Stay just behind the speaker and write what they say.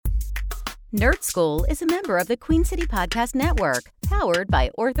Nerd Skool is a member of the Queen City Podcast Network, powered by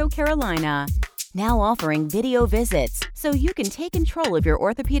Ortho Carolina. Now offering video visits, so you can take control of your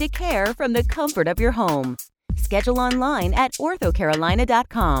orthopedic care from the comfort of your home. Schedule online at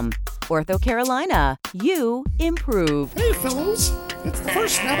orthocarolina.com. Ortho Carolina, you improve. Hey, fellows. It's the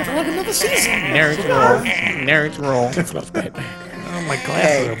first snap dragon of the season. Nerds roll. Nerds roll. Oh, my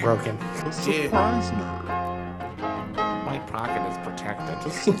glasses are broken. Surprise nerd. My pocket is protected.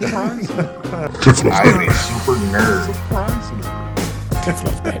 Surprise I am a super nerd. Surprise nerd.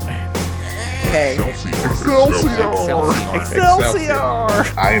 Tiflos Batman. Okay. Excelsior!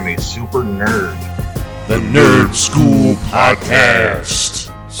 I am a super nerd. The Nerd Skool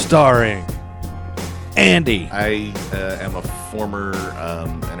Podcast. Starring Andy. I am a former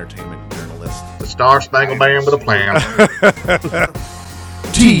entertainment journalist. The Star Spangled Banner with a plan.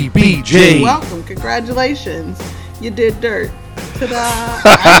 TBJ. Welcome. Congratulations. You did dirt. Ta-da.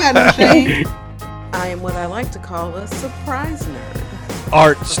 I got no shame. I am what I like to call a surprise nerd.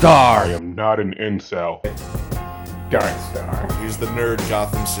 Art Star. I am not an incel. Dark Star. He's the nerd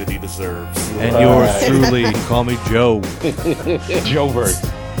Gotham City deserves. And yours truly, call me Joe. Joeverse.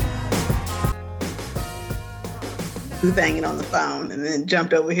 Who's banging on the phone and then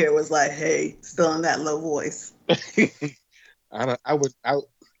jumped over here was like, hey, still in that low voice.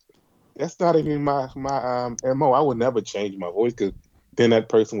 That's not even my MO. I would never change my voice because then that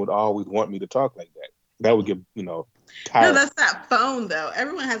person would always want me to talk like that. That would get, tired. No, that's that phone though.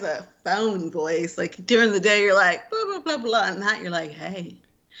 Everyone has a phone voice. Like during the day, you're like blah blah blah blah, and night you're like, "Hey,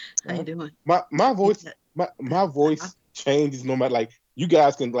 how you doing?" My voice changes no matter. Like you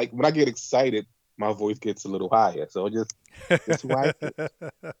guys can like when I get excited, my voice gets a little higher. So that's who I am.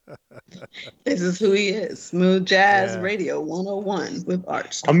 This is who he is. Smooth Jazz Radio 101 with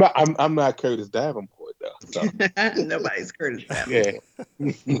Art Star. I'm not Curtis Davenport though. So. Nobody's Curtis Davenport.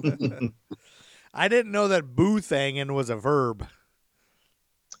 Yeah. I didn't know that boothanging was a verb.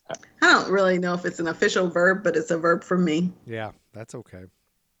 I don't really know if it's an official verb, but it's a verb for me. Yeah, that's okay.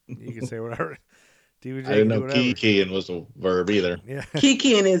 You can say whatever. DJ, I didn't know kikiing was a verb either. Yeah.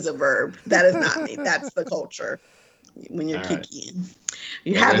 Kikiing is a verb. That is not me. That's the culture. When you're kikiing.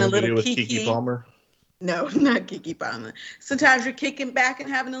 You're having a little kiki. Palmer? No, not Kiki Palmer. Sometimes you're kicking back and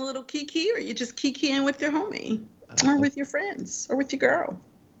having a little kiki, or you're just kikiing with your homie, or with your friends, or with your girl.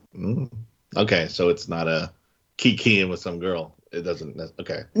 Okay, so it's not a kikiing with some girl. It doesn't.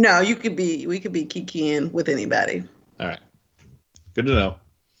 Okay. No, we could be kikiing with anybody. All right. Good to know.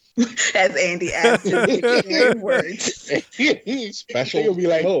 As Andy asked you the words. Special. He'll be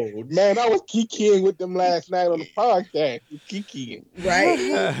like, codes. man, I was kikiing with them last night on the podcast. Kikiing.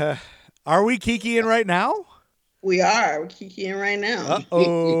 Right? Are we kikiing right now? We are. We're kikiing right now.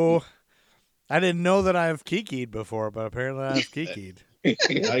 Uh-oh. I didn't know that I've kikied before, but apparently I've kikied.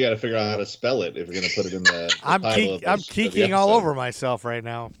 I got to figure out how to spell it if you're going to put it in the I'm kikiing all over myself right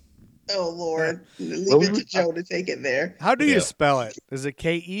now. Oh, Lord. Leave it to Joe to take it there. How do you spell it? Is it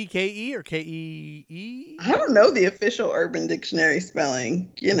K-E-K-E or K-E-E? I don't know the official Urban Dictionary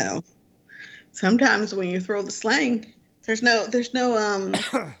spelling. Sometimes when you throw the slang, there's no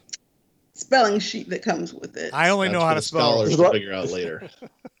spelling sheet that comes with it. I only know how to spell it. Scholars figure out later.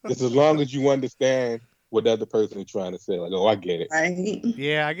 It's as long as you understand what the other person is trying to say. Like, I get it. Right?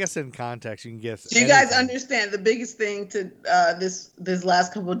 Yeah, I guess in context you can guess. Do you guys understand the biggest thing to this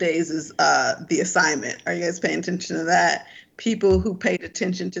last couple of days is the assignment? Are you guys paying attention to that? People who paid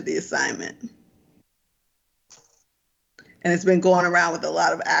attention to the assignment. And it's been going around with a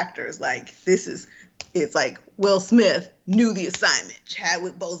lot of actors. Like, it's like Will Smith knew the assignment.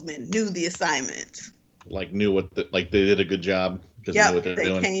 Chadwick Boseman knew the assignment. Like, knew they did a good job. Yeah,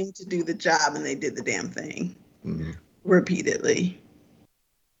 they came to do the job and they did the damn thing repeatedly.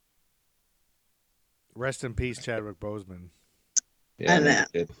 Rest in peace, Chadwick Boseman. Yeah,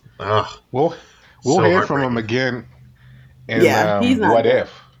 we'll hear from him again. And he's not What good.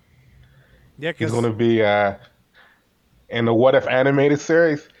 If? Yeah, he's going to be in the What If animated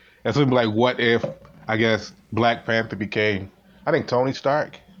series. It's going to be like, what if, I guess, Black Panther became, I think, Tony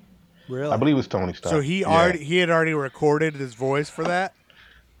Stark. Really? I believe it was Tony Stark. So he had already recorded his voice for that?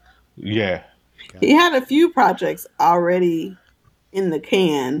 Yeah. Okay. He had a few projects already in the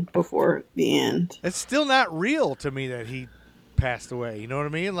can before the end. It's still not real to me that he passed away. You know what I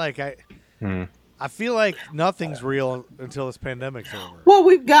mean? Like I feel like nothing's real until this pandemic's over. Well,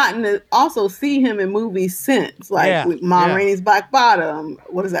 we've gotten to also see him in movies since, like with Mom Rainey's Black Bottom.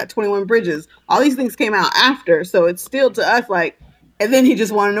 What is that? 21 Bridges. All these things came out after, so it's still to us like. And then he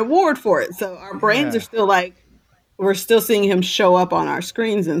just won an award for it. So our brains are still like, we're still seeing him show up on our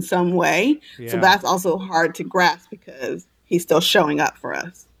screens in some way. Yeah. So that's also hard to grasp because he's still showing up for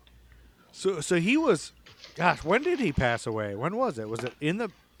us. So he was, gosh, when did he pass away? When was it? Was it in the?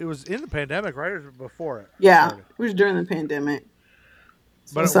 It was in the pandemic, right, or before it? Yeah, started? it was during the pandemic.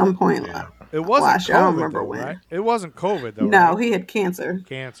 So But at some point, it wasn't last year, COVID, I don't remember though, when. right? It wasn't COVID, though. No, right? he had cancer.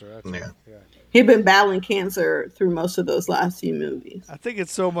 Cancer. That's right. Yeah. He'd been battling cancer through most of those last few movies. I think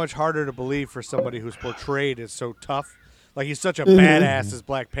it's so much harder to believe for somebody who's portrayed as so tough. Like he's such a badass as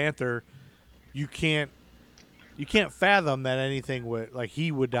Black Panther. You can't fathom that anything would, like,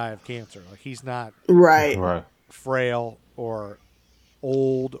 he would die of cancer. Like he's not right frail or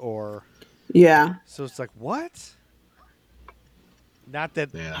old or So it's like, what? Not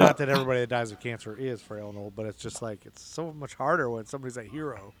that everybody that dies of cancer is frail and old, but it's just like it's so much harder when somebody's a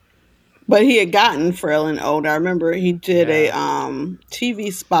hero. But he had gotten frail and old. I remember he did a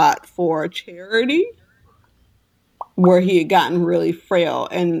TV spot for a charity where he had gotten really frail.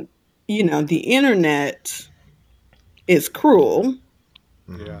 And, you know, the internet is cruel.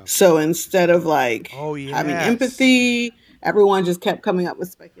 Yeah. So instead of having empathy, everyone just kept coming up with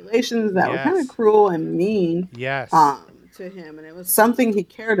speculations that were kind of cruel and mean to him. And it was something he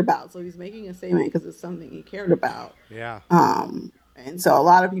cared about. So he's making a statement because it's something he cared about. Yeah. And so a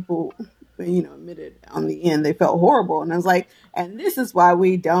lot of people, you know, admitted on the end they felt horrible. And I was like, and this is why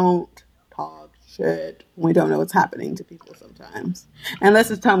we don't talk shit. We don't know what's happening to people sometimes. Unless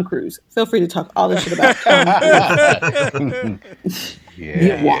it's Tom Cruise. Feel free to talk all this shit about Tom Cruise.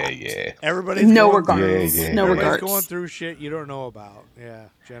 Yeah. Everybody's no going regards. Through, no everybody's regards. going through shit you don't know about. Yeah,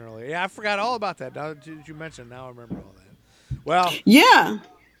 generally. Yeah, I forgot all about that. Now that you mentioned, now I remember all that. Well. Yeah.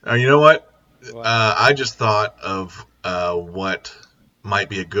 You know what? I just thought of what might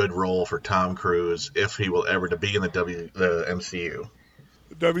be a good role for Tom Cruise if he will ever to be in the MCU.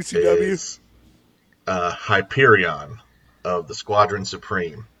 WCW. Is, Hyperion of the Squadron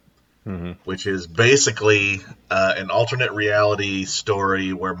Supreme, which is basically an alternate reality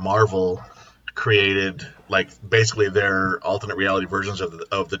story where Marvel created basically their alternate reality versions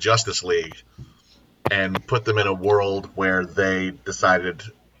of the Justice League and put them in a world where they decided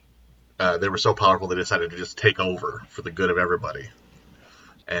they were so powerful they decided to just take over for the good of everybody.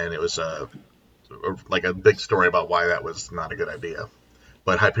 And it was a big story about why that was not a good idea.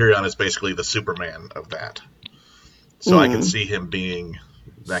 But Hyperion is basically the Superman of that. So I can see him being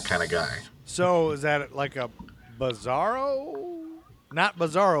that kind of guy. So is that like a Bizarro? Not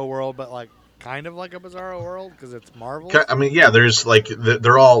Bizarro world, but kind of like a Bizarro world because it's Marvel? I mean, yeah, there's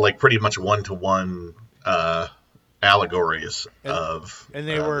they're all pretty much one-to-one allegories of. And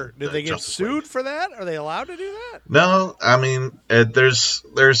they did they get sued for that? Are they allowed to do that? No, I mean there's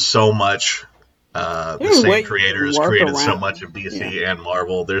so much. The same creators created so much of DC and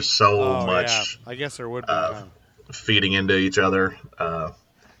Marvel. There's so much. Yeah. I guess there would be feeding into each other.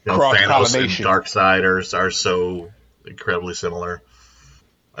 Thanos and Darkseid are so incredibly similar.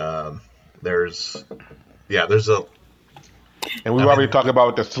 There's a. And we've already talked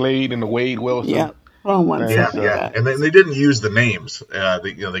about the Slade and the Wade Wilson. Yeah. And then they didn't use the names.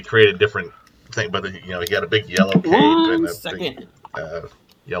 They created different things, but he got a big yellow cape and a big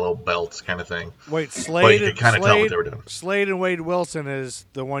yellow belts kind of thing. Wait, Slade. But you could kind of tell what they were doing. Slade and Wade Wilson is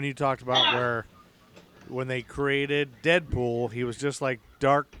the one you talked about where when they created Deadpool, he was just like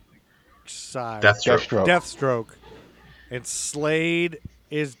Darkseid. Deathstroke. And Slade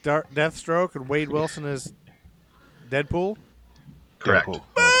is Deathstroke and Wade Wilson is Deadpool? Correct. Boom!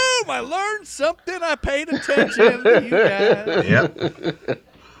 I learned something. I paid attention to you guys. Yep.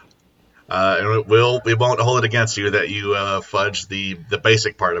 And we won't hold it against you that you fudge the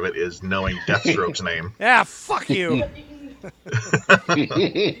basic part of it is knowing Deathstroke's name. Yeah, fuck you.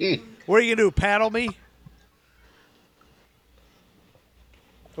 What are you gonna do? Paddle me?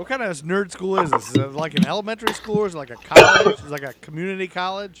 What kind of nerd school is this? Is it like an elementary school or is it like a college? Is it like a community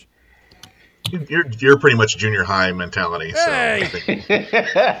college? You're pretty much junior high mentality. Hey!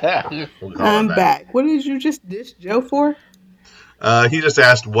 So I'm back. What did you just dish Joe for? He just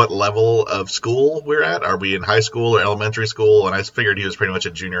asked what level of school we're at. Are we in high school or elementary school? And I figured he was pretty much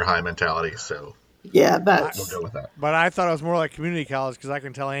a junior high mentality. So yeah, we'll go with that. But I thought it was more like community college because I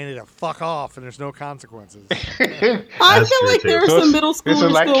can tell Andy to fuck off and there's no consequences. I feel like there are some middle schoolers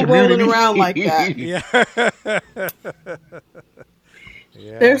still rolling around like that. Yeah.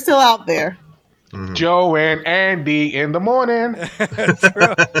 They're still out there. Mm-hmm. Joe and Andy in the morning.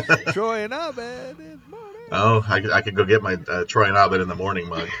 Troy and Abed in the morning. Oh, I could go get my Troy and Abed in the morning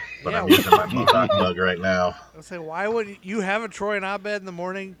mug, but I'm using my mug right now. I say, why would you have a Troy and Abed in the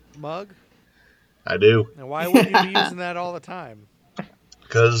morning mug? I do. And why wouldn't you be using that all the time?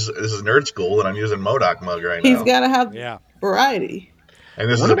 Because this is nerd school and I'm using MODOK mug right now. He's got to have variety. And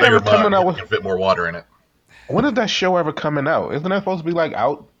this is a bigger mug. You can fit more water in it. When is that show ever coming out? Isn't that supposed to be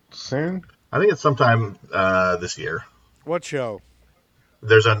out soon? I think it's sometime this year. What show?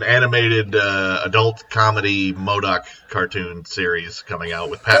 There's an animated adult comedy MODOK cartoon series coming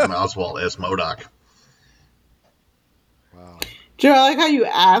out with Patton Oswalt as MODOK. Wow. Joe, I like how you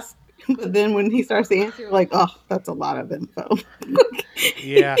ask, but then when he starts to answer, you're like, "Oh, that's a lot of info."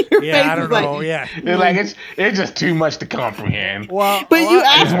 Yeah, I don't know. It's just too much to comprehend. Well, but you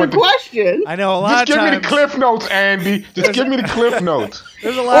asked the question. I know a lot of times. Just give me the cliff notes, Andy. Just give me the cliff notes.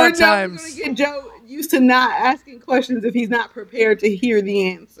 There's a lot of times. We're gonna get Joe used to not asking questions if he's not prepared to hear the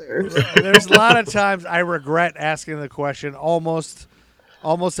answers. There's a lot of times I regret asking the question almost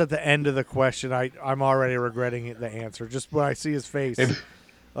at the end of the question. I'm already regretting the answer just when I see his face.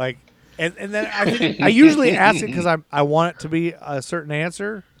 And then I usually ask it because I want it to be a certain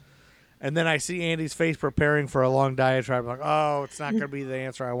answer, and then I see Andy's face preparing for a long diatribe. I'm like, oh, it's not going to be the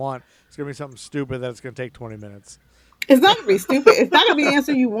answer I want. It's going to be something stupid that's going to take 20 minutes. It's not going to be stupid. It's not going to be the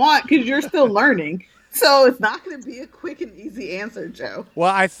answer you want because you're still learning. So it's not going to be a quick and easy answer, Joe.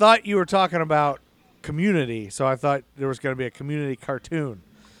 Well, I thought you were talking about Community, so I thought there was going to be a Community cartoon.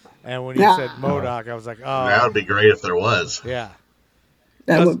 And when you said MODOK, I was like, oh. That would be great if there was. Yeah.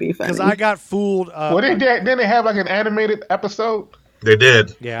 That would be funny. Because I got fooled. Didn't they have like an animated episode? They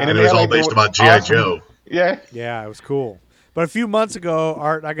did. Yeah. And it was all based about G.I. Joe. Yeah. Yeah, it was cool. But a few months ago,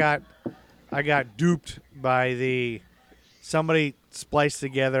 Art, I got duped by somebody spliced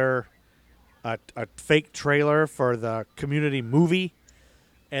together a fake trailer for the Community movie,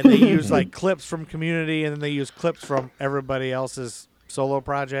 and they use like clips from Community, and then they use clips from everybody else's solo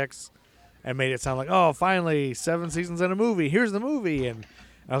projects, and made it sound like, oh, finally 7 seasons in a movie. Here's the movie, and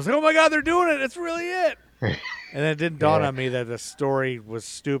I was like, oh my God, they're doing it. It's really it. And then it didn't dawn on me that the story was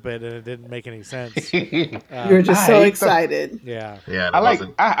stupid and it didn't make any sense. You're just so excited. Yeah. Yeah.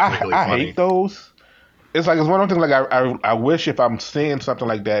 I hate those. It's like, it's one of the things, like, I wish if I'm seeing something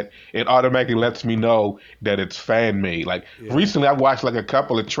like that, it automatically lets me know that it's fan made. Like, recently I watched like a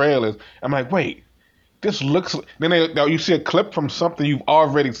couple of trailers. I'm like, wait, this looks. Then you see a clip from something you've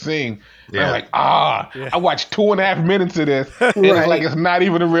already seen. Yeah. I'm like, I watched 2.5 minutes of this. And it's like it's not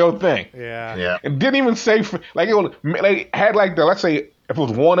even a real thing. Yeah. Yeah. It didn't even say it had like let's say if it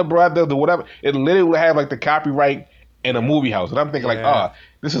was Warner Brothers or whatever, it literally would have like the copyright in a movie house. And I'm thinking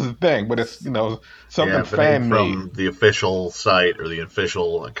this is the thing, but it's something fan made from the official site or the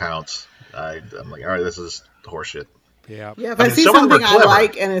official accounts. I'm like, all right, this is horseshit. Yeah. Yeah. If I see something I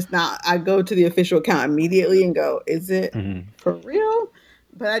like and it's not, I go to the official account immediately and go, is it for real?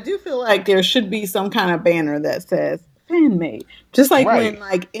 But I do feel like there should be some kind of banner that says fan made. Just like when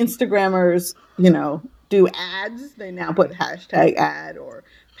like Instagrammers, do ads, they now put hashtag ad or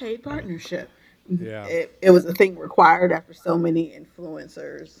paid partnership. Yeah. It was a thing required after so many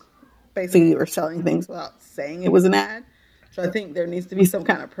influencers basically were selling things without saying it was an ad. So I think there needs to be some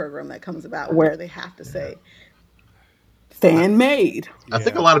kind of program that comes about where they have to say fan made. I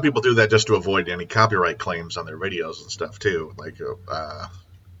think a lot of people do that just to avoid any copyright claims on their videos and stuff too, like to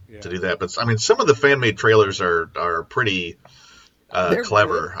do that. But I mean, some of the fan made trailers are pretty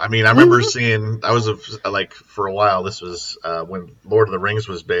clever. Good. I mean, I remember seeing. I was for a while. This was when Lord of the Rings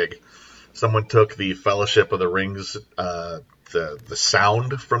was big. Someone took the Fellowship of the Rings, the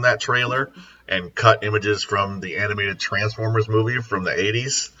sound from that trailer, and cut images from the animated Transformers movie from the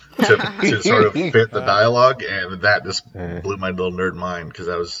 80s to sort of fit the dialogue, and that just blew my little nerd mind because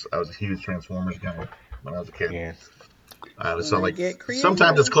I was a huge Transformers guy when I was a kid. Yeah. So like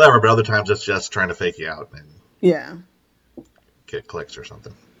sometimes it's clever, but other times it's just trying to fake you out and get clicks or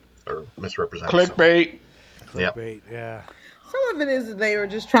something or misrepresent. Clickbait. Clickbait. Yeah. Some of it is they were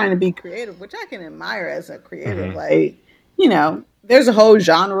just trying to be creative, which I can admire as a creative. Mm-hmm. Like, there's a whole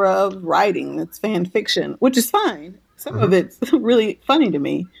genre of writing that's fan fiction, which is fine. Some of it's really funny to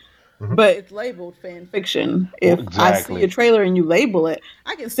me, but it's labeled fan fiction. If I see a trailer and you label it,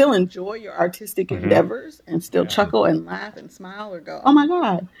 I can still enjoy your artistic endeavors and still chuckle and laugh and smile or go, oh my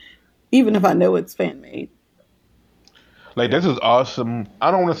God, even if I know it's fan made. Like, this is awesome.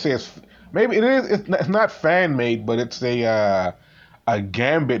 I don't want to say maybe it is. It's not fan made, but it's a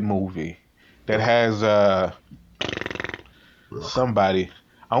Gambit movie that has somebody.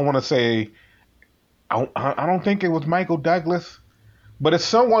 I don't want to say. I don't think it was Michael Douglas, but it's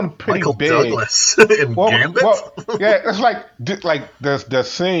someone pretty Michael big. Douglas in Gambit. Yeah, it's like the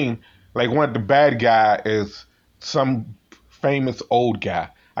scene. Like one of the bad guy is some famous old guy.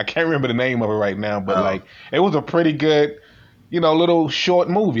 I can't remember the name of it right now, but like it was a pretty good, little short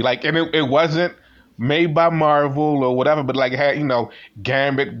movie. Like, and it wasn't made by Marvel or whatever, but like it had,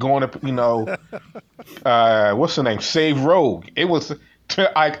 Gambit going to, what's the name? Save Rogue. It was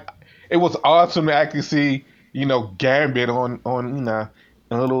awesome to actually see, Gambit on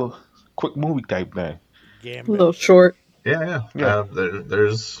a little quick movie type thing. Gambit. A little short. Yeah.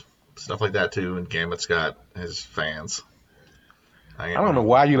 There's stuff like that too, and Gambit's got his fans. I don't know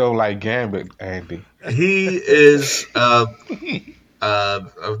why you don't like Gambit, Andy. He is a friend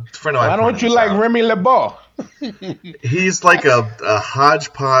of mine. Why don't you like Remy LeBeau? He's like a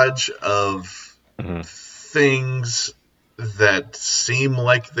hodgepodge of things that seem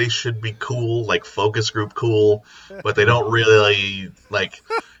like they should be cool, like focus group cool, but they don't really like.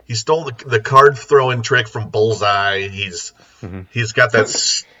 He stole the card throwing trick from Bullseye. He's got that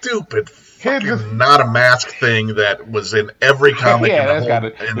stupid fucking not a mask thing that was in every comic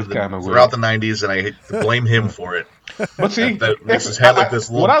throughout the 90s, and I blame him for it. But see, that makes his head like this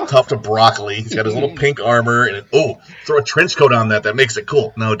little tuft of broccoli. He's got his little pink armor, and throw a trench coat on that makes it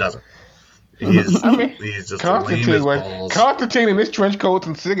cool. No, it doesn't. He's just lame as balls. Constantine in his trench coats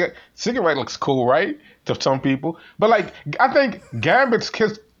and cigarette looks cool, right? To some people. But like, I think Gambit's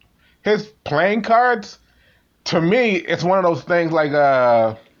his playing cards, to me, it's one of those things like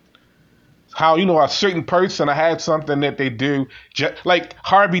how, a certain person had something that they do, like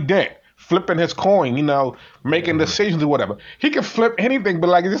Harvey Dent, flipping his coin, making decisions or whatever. He can flip anything,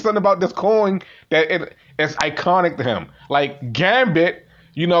 but like, there's something about this coin that it's iconic to him. Like Gambit,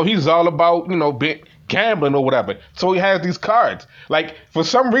 he's all about, gambling or whatever. So he has these cards. Like, for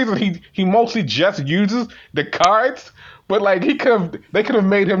some reason, he mostly just uses the cards, but like they could have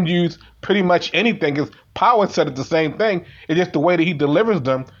made him use pretty much anything. His power set is the same thing. It's just the way that he delivers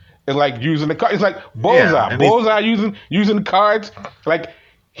them is like using the cards. It's like Bullseye. Yeah, Bullseye using the cards. Like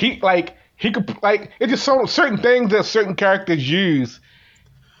he could it's just certain things that certain characters use.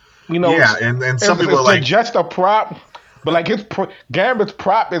 Yeah, and some people are like just a prop. But like Gambit's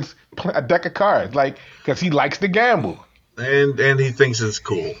prop is a deck of cards, like because he likes to gamble. And he thinks it's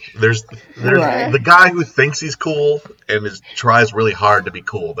cool. There's the guy who thinks he's cool and tries really hard to be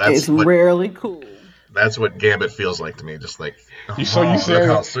cool. That's rarely cool. That's what Gambit feels like to me. Just like, you say, look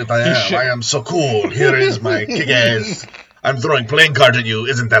how sweet I am. I am so cool. Here is my kick-ass. I'm throwing playing cards at you.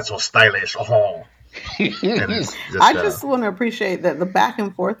 Isn't that so stylish? Oh. I just want to appreciate that the back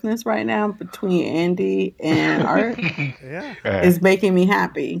and forthness right now between Andy and Art is making me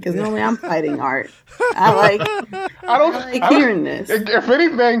happy, because normally I'm fighting Art. I like hearing this. If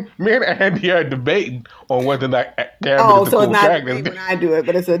anything, me and Andy are debating on whether or not Gambit is the so cool it's not character. a debate when I do it,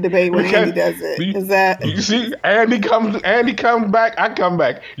 but it's a debate when Andy does it. Is that you see? Andy comes back, I come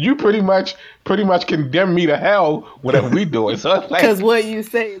back. You pretty much condemn me to hell whatever we do it. So because what you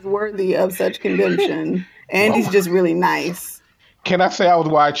say is worthy of such condemnation. Andy's just really nice. Can I say I was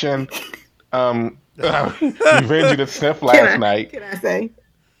watching Revenge of the Sith last night? Can I say?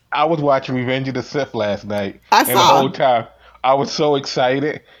 I was watching Revenge of the Sith last night. And the whole time I was so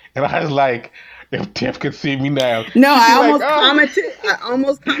excited, and I was like, if Tiff could see me now. No, I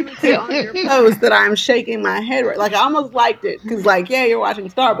almost commented on your post that I'm shaking my head. Like, I almost liked it because, like, yeah, you're watching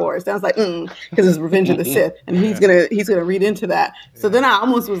Star Wars. Sounds like, because it's Revenge of the Sith, and he's gonna read into that. So then I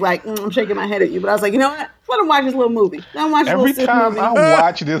almost was like, I'm shaking my head at you, but I was like, you know what? Let him watch this little movie. Every time I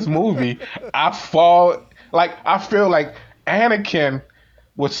watch this movie, I feel like Anakin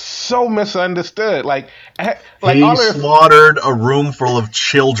was so misunderstood. He slaughtered a room full of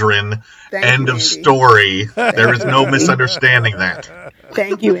children. End of story. There is no misunderstanding that.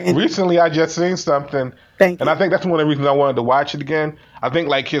 Thank you, Andy. Recently, I just seen something, and I think that's one of the reasons I wanted to watch it again. I think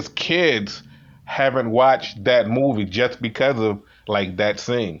like his kids haven't watched that movie just because of like that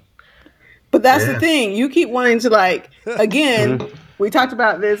scene. But that's the thing. You keep wanting to like again. We talked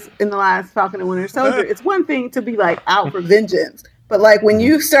about this in the last Falcon and Winter Soldier. It's one thing to be like out for vengeance, but like when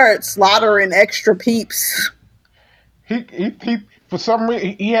you start slaughtering extra peeps, he for some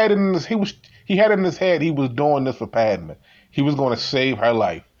reason he had in his head he was doing this for Padme. He was going to save her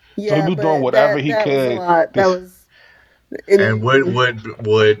life. Yeah, so he was doing whatever he could. And would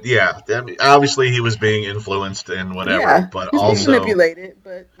I mean, obviously he was being influenced and whatever, but he's also manipulated.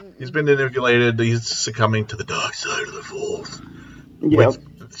 But he's been manipulated. He's succumbing to the dark side of the Force. Yep.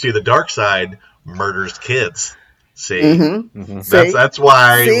 See, the dark side murders kids. See, that's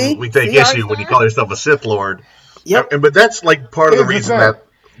why we take issue when you call yourself a Sith Lord. Yep. But that's like part of the reason that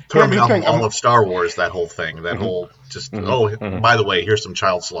turned out all of Star Wars. That whole thing, that whole just by the way, here's some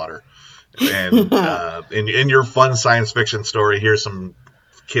child slaughter, and in your fun science fiction story, here's some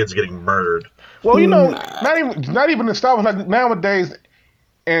kids getting murdered. Well, not even in Star Wars. Like nowadays,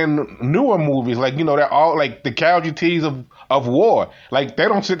 in newer movies, like they're all like the casualties of war. Like they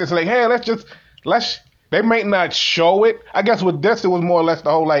don't sit there and say, hey, let's. They may not show it. I guess with this, it was more or less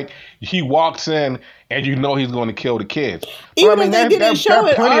the whole like he walks in and he's going to kill the kids. Even if they didn't show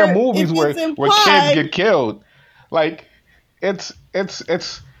it, plenty of movies where kids get killed. Like it's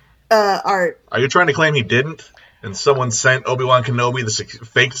Art. Are you trying to claim he didn't? And someone sent Obi-Wan Kenobi the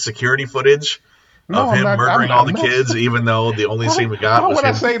fake security footage of him murdering all the kids, even though the only scene we got was him. Why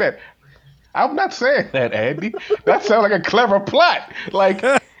would I say that? I'm not saying that, Andy. That sounds like a clever plot. Like,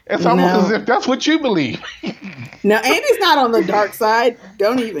 it's almost as if that's what you believe. No, Andy's not on the dark side.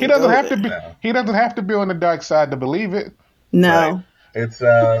 Don't even. He doesn't have to be. No. He doesn't have to be on the dark side to believe it. No. Right.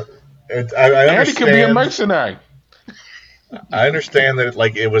 I Andy could be a mercenary. I understand that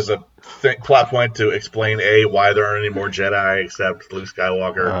it was a plot point to explain why there aren't any more Jedi except Luke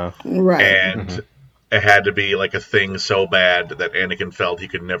Skywalker, right? And it had to be like a thing so bad that Anakin felt he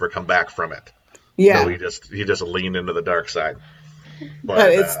could never come back from it. Yeah, so he just leaned into the dark side. But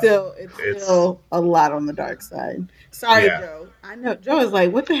it's still a lot on the dark side. Sorry, Joe. I know Joe is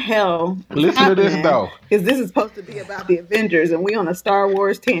like, what the hell? Listen to this though, because this is supposed to be about the Avengers, and we on a Star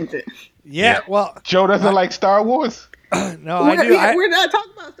Wars tangent. Yeah. Well, Joe doesn't like Star Wars. No, I do. We're not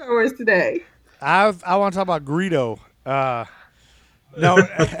talking about Star Wars today. I want to talk about Greedo. No,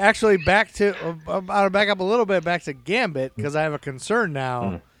 actually, back up a little bit back to Gambit because I have a concern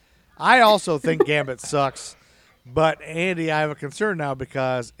now. I also think Gambit sucks, but Andy, I have a concern now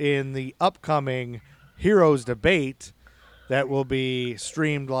because in the upcoming Heroes debate that will be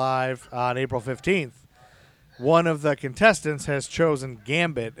streamed live on April 15th, one of the contestants has chosen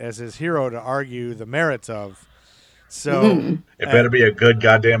Gambit as his hero to argue the merits of. So it better be a good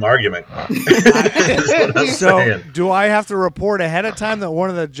goddamn argument. So do I have to report ahead of time that one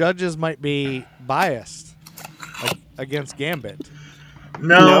of the judges might be biased against Gambit?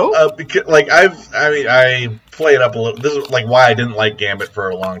 No. Because, I play it up a little. This is why I didn't like Gambit for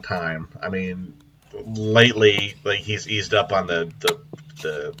a long time. I mean, lately, he's eased up on the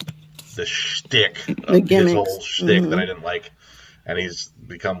shtick, his whole shtick that I didn't like, and he's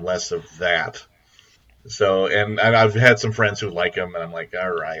become less of that. So, and I've had some friends who like him, and I'm like, all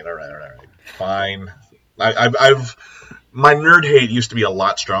right, fine. My nerd hate used to be a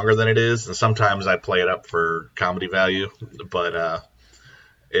lot stronger than it is, and sometimes I play it up for comedy value, but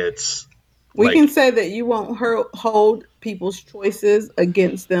it's. We can say that you won't hold people's choices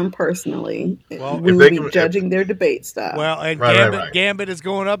against them personally. Well, we will be judging their debate style. Well, and Gambit is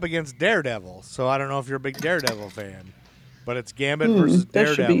going up against Daredevil, so I don't know if you're a big Daredevil fan, but it's Gambit versus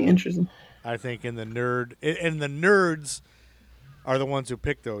Daredevil. That should be interesting. I think the nerds are the ones who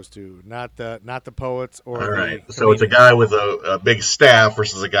pick those two, not the poets or. All right, so it's a guy with a big staff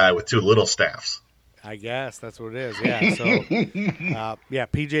versus a guy with two little staffs. I guess that's what it is. Yeah. So,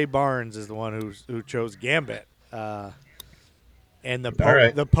 PJ Barnes is the one who chose Gambit, and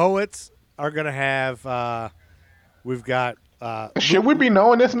the poets are gonna have. We've got. Should we be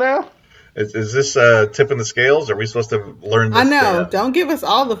knowing this now? Is this tipping the scales? Are we supposed to learn this? I know. Don't give us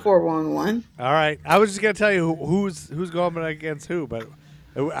all the 411. All right. I was just going to tell you who's going against who, but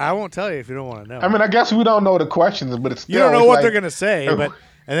I won't tell you if you don't want to know. I mean, I guess we don't know the questions, but it's still. You don't know what they're going to say, but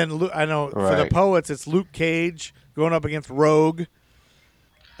and then I know for the poets, it's Luke Cage going up against Rogue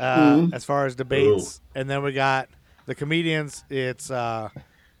as far as debates. Ooh. And then we got the comedians. It's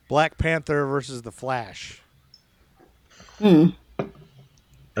Black Panther versus The Flash.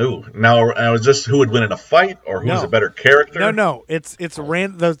 Oh, now is this who would win in a fight, or who's a better character? No. It's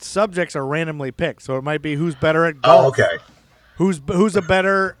the subjects are randomly picked, so it might be who's better at golf. Oh, okay. Who'd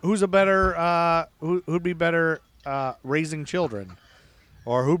be better raising children,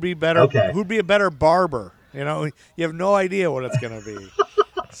 or who'd be better? Okay. Who'd be a better barber? You know, you have no idea what it's going to be.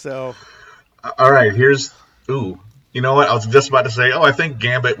 So, all right. You know what? I was just about to say. I think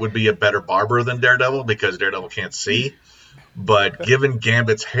Gambit would be a better barber than Daredevil because Daredevil can't see. But given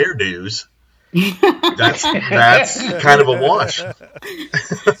Gambit's hairdos, that's kind of a wash.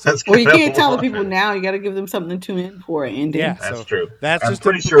 You can't tell the people now. You got to give them something to tune in for it, Andy. Yeah, that's true. I'm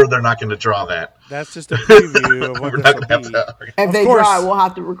pretty sure they're not going to draw that. That's just a preview of what this will be. If they draw it, we'll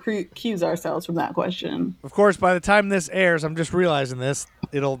have to recuse ourselves from that question. Of course, by the time this airs, I'm just realizing this,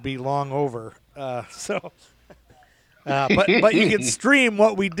 it'll be long over. But you can stream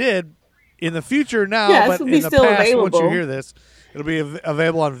what we did in the future now, but in the past, available. Once you hear this, it'll be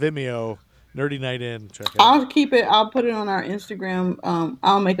available on Vimeo. Nerdy Night In. Check it out. I'll keep it. I'll put it on our Instagram.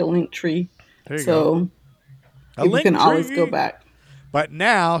 I'll make a link tree. There you go. You can always go back. But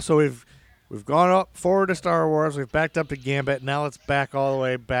now, so we've gone forward to Star Wars. We've backed up to Gambit. Now let's back all the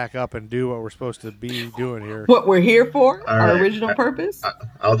way back up and do what we're supposed to be doing here. What we're here for, our original purpose.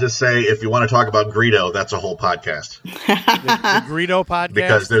 I'll just say, if you want to talk about Greedo, that's a whole podcast. the Greedo podcast?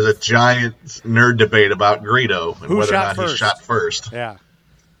 Because there's a giant nerd debate about Greedo and whether or not he shot first. Yeah.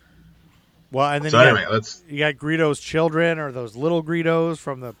 Well, and then you got Greedo's children, or those little Greedos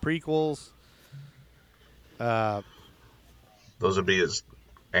from the prequels. Those would be his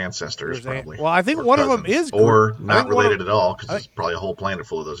ancestors, probably. Well, I think one of them is... Or not related at all, because there's probably a whole planet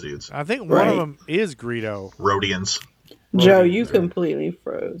full of those dudes. I think one of them is Greedo. Rhodians. Joe, you completely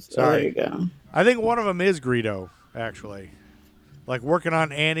froze. Sorry. Oh, there you go. I think one of them is Greedo, actually. Like, working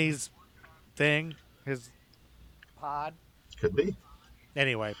on Annie's thing, his pod. Could be.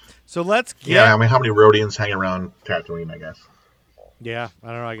 Anyway, so let's get... Yeah, I mean, how many Rhodians hang around Tatooine, I guess? Yeah, I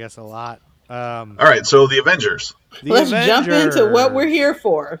don't know, I guess a lot. All right, so the Avengers. Let's jump into what we're here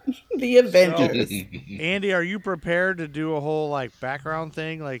for. The Avengers. So, Andy, are you prepared to do a whole like background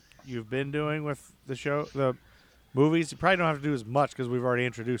thing like you've been doing with the movies? You probably don't have to do as much because we've already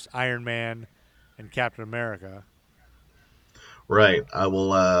introduced Iron Man and Captain America. Right. I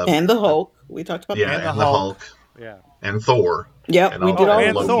will. And the Hulk. We talked about that. And the Hulk. Yeah. And Thor. Yep, we did all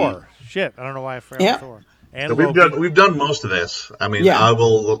and Loki. Thor. Shit, I don't know why I forgot Thor. And so we've done most of this. I mean, I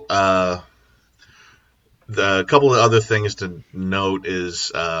will. The couple of other things to note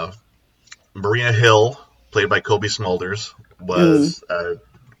is Maria Hill, played by Kobe Smulders, was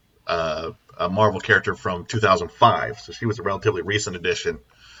a Marvel character from 2005. So she was a relatively recent addition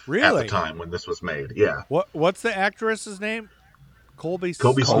at the time when this was made. Yeah. What's the actress's name? Kobe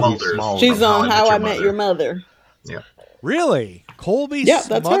Smulders. She's on How I Met Your Mother. Yeah. Really? Colby Smulders?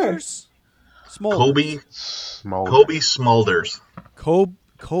 That's her. Kobe Smulders.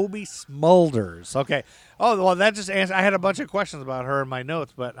 Kobe Smulders. Okay. Oh, well, that just answered. I had a bunch of questions about her in my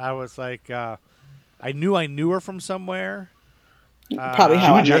notes, but I was like, I knew her from somewhere. Probably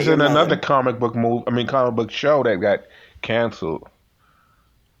How she was just in another comic book show that got canceled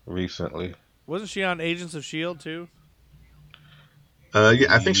recently. Wasn't she on Agents of S.H.I.E.L.D. too? Yeah,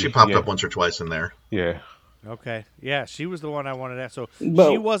 I think she popped up once or twice in there. Yeah. Okay. Yeah, she was the one I wanted to ask. So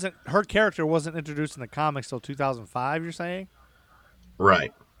but, her character wasn't introduced in the comics till 2005, you're saying?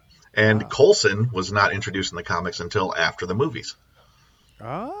 Right. And Coulson was not introduced in the comics until after the movies.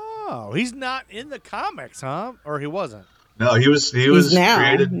 Oh, he's not in the comics, huh? Or he wasn't? No, he was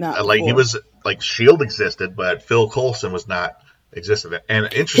created he was like S.H.I.E.L.D. existed, but Phil Coulson was not existed. And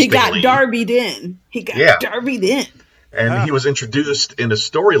interestingly, he got Darby'd in. Darby'd in. And he was introduced in a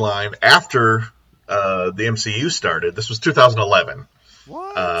storyline after the MCU started. This was 2011.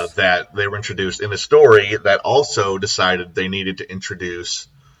 What? That they were introduced in a story that also decided they needed to introduce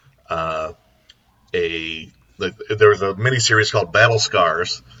there was a miniseries called Battle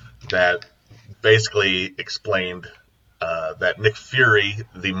Scars that basically explained that Nick Fury,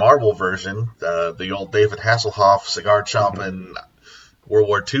 the Marvel version, the old David Hasselhoff cigar chomping World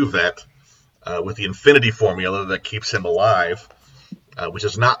War II vet, with the Infinity Formula that keeps him alive, which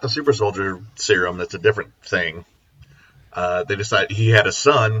is not the Super Soldier Serum. That's a different thing. They decided he had a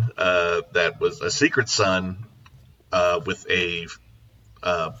son that was a secret son with a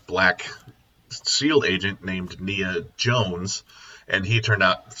black SHIELD agent named Nia Jones, and he turned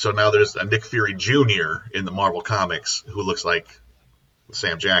out. So now there's a Nick Fury Jr. in the Marvel comics who looks like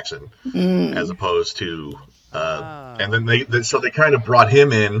Sam Jackson, as opposed to. And then they kind of brought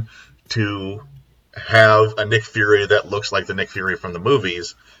him in to have a Nick Fury that looks like the Nick Fury from the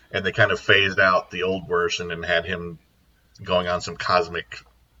movies, and they kind of phased out the old version and had him going on some cosmic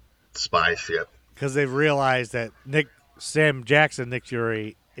spy shit. Because they've realized that Sam Jackson Nick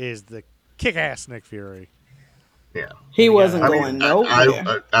Fury is the kick-ass Nick Fury. Yeah. He wasn't going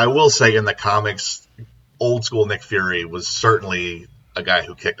nowhere. I will say in the comics, old school Nick Fury was certainly a guy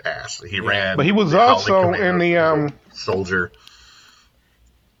who kicked ass. He ran. But he was also in the Soldier.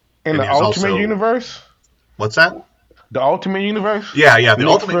 In the Ultimate Universe? What's that? The Ultimate Universe? Yeah. The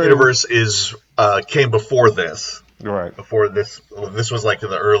Ultimate Universe came before this. Right. Before this was like in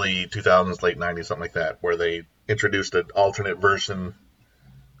the early 2000s, late 90s, something like that, where they introduced an alternate version,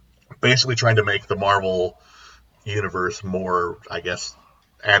 basically trying to make the Marvel universe more, I guess,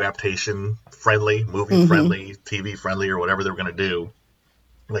 adaptation friendly, movie friendly, TV friendly, or whatever they were going to do.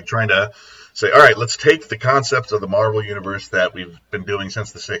 Like trying to say, all right, let's take the concepts of the Marvel universe that we've been doing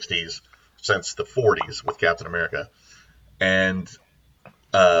since the 60s, since the 40s with Captain America, and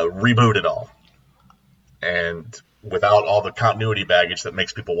reboot it all. And without all the continuity baggage that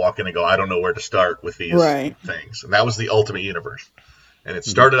makes people walk in and go, I don't know where to start with these things. And that was the Ultimate Universe. And it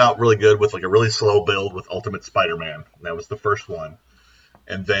started out really good with like a really slow build with Ultimate Spider-Man. That was the first one.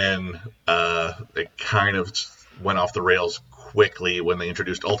 And then it kind of went off the rails quickly when they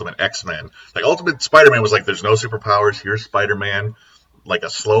introduced Ultimate X-Men. Like Ultimate Spider-Man was like, there's no superpowers. Here's Spider-Man, like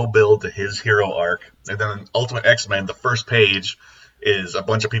a slow build to his hero arc. And then Ultimate X-Men, the first page is a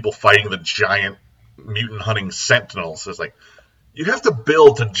bunch of people fighting the giant mutant hunting Sentinels. So it's like, you have to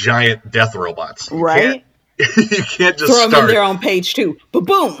build to giant death robots. Right? You can't just throw them in there on page 2.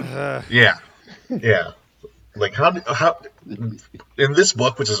 Ba-boom! Yeah. Like how in this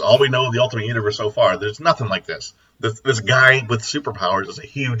book, which is all we know of the Ultimate Universe so far, there's nothing like this. This guy with superpowers is a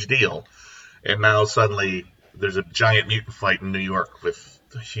huge deal, and now suddenly there's a giant mutant fight in New York with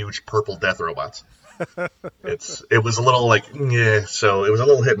huge purple death robots. It was a little like, yeah, so it was a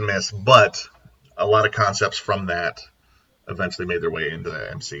little hit and miss, but a lot of concepts from that eventually made their way into the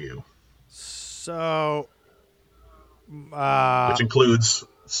MCU. So, which includes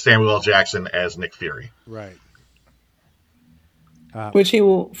Samuel L. Jackson as Nick Fury. Right. Which he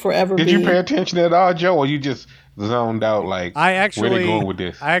will forever be. Did you pay attention at all, Joe, or you just zoned out like, where they going with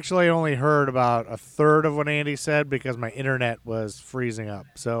this? I actually only heard about a third of what Andy said because my internet was freezing up.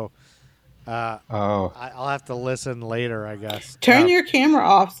 So I'll have to listen later, I guess. Turn your camera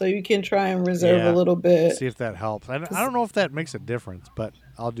off so you can try and reserve a little bit. See if that helps. I don't know if that makes a difference, but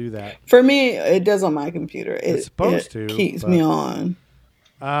I'll do that. For me, it does on my computer. It's supposed to. Keeps me on.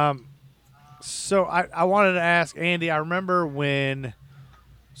 So I wanted to ask Andy. I remember when.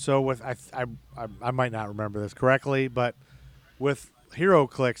 So with I might not remember this correctly, but with Hero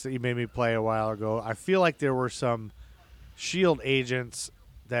Clicks that you made me play a while ago, I feel like there were some SHIELD agents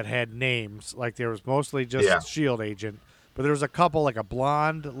that had names. Like there was mostly just SHIELD agent, but there was a couple, like a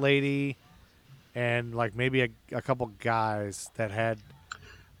blonde lady, and like maybe a couple guys that had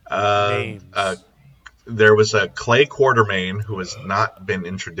names. There was a Clay Quartermain who has not been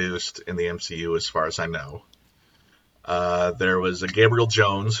introduced in the MCU as far as I know. There was a Gabriel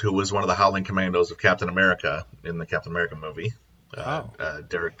Jones who was one of the Howling Commandos of Captain America in the Captain America movie.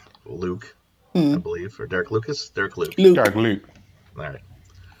 Derek Luke, I believe, or Derek Lucas? Derek Luke. Derek Luke. All right.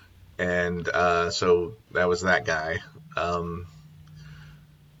 And so that was that guy. I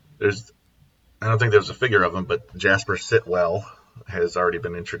don't think there's a figure of him, but Jasper Sitwell has already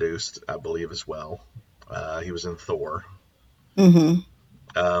been introduced, I believe, as well. He was in Thor. Mm-hmm.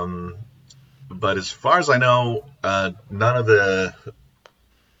 But as far as I know, none of the...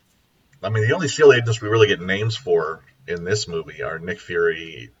 I mean, the only SHIELD agents we really get names for in this movie are Nick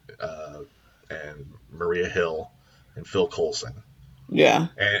Fury and Maria Hill and Phil Coulson. Yeah.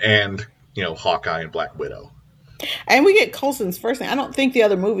 And Hawkeye and Black Widow. And we get Coulson's first name. I don't think the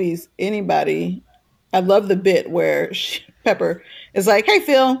other movies, anybody... I love the bit where Pepper is like, hey,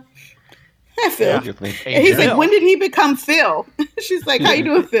 Phil. Hi, Phil. Yeah. And he's like, when did he become Phil? She's like, how you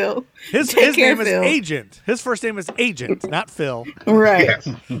doing, Phil? His name is Agent. His first name is Agent, not Phil. Right. Yes.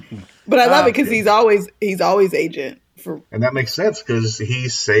 But I love it because he's always Agent. And that makes sense because he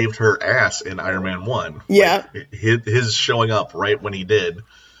saved her ass in Iron Man 1. Yeah. Like, his showing up right when he did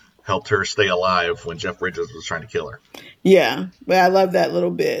helped her stay alive when Jeff Bridges was trying to kill her. Yeah. But I love that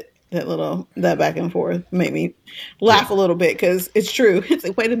little bit. That back and forth made me laugh a little bit because it's true. It's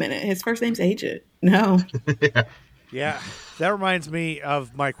like, wait a minute, his first name's Agent. No. Yeah, that reminds me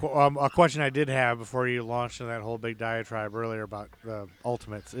of my a question I did have before you launched into that whole big diatribe earlier about the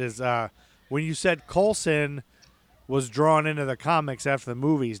Ultimates. Is when you said Coulson was drawn into the comics after the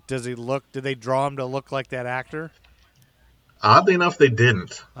movies, did they draw him to look like that actor? Oddly enough, they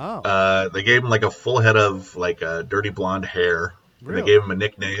didn't. Oh. They gave him like a full head of like dirty blonde hair. Really? They gave him a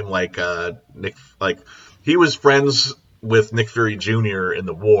nickname like Nick. Like he was friends with Nick Fury Jr. in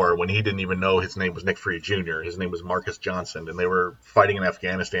the war when he didn't even know his name was Nick Fury Jr. His name was Marcus Johnson, and they were fighting in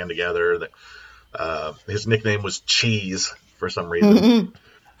Afghanistan together. His nickname was Cheese for some reason.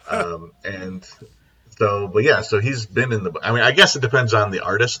 And so, but yeah, so he's been in the. I mean, I guess it depends on the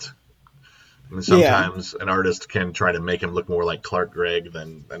artist. I mean, sometimes an artist can try to make him look more like Clark Gregg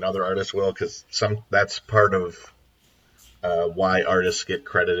than another artist will, because that's part of. Why artists get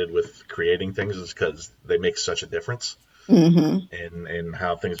credited with creating things is because they make such a difference in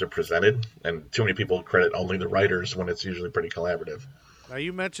how things are presented. And too many people credit only the writers when it's usually pretty collaborative. Now,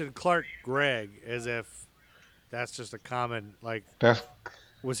 you mentioned Clark Gregg as if that's just a common, like,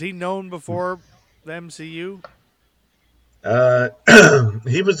 was he known before the MCU?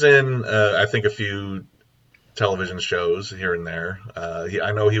 He was in, I think, a few television shows here and there.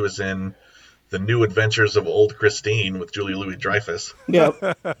 I know he was in The New Adventures of Old Christine with Julia Louis-Dreyfus.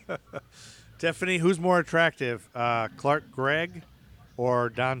 Yep. Tiffany, who's more attractive, Clark Gregg or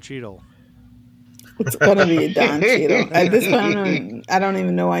Don Cheadle? It's going to be Don Cheadle. At this point, I don't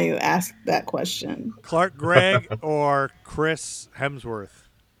even know why you asked that question. Clark Gregg or Chris Hemsworth?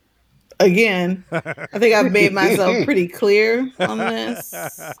 Again, I think I've made myself pretty clear on this.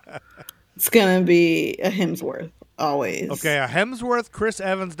 It's going to be a Hemsworth, always. Okay, a Hemsworth, Chris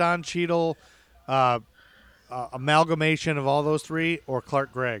Evans, Don Cheadle, amalgamation of all those three, or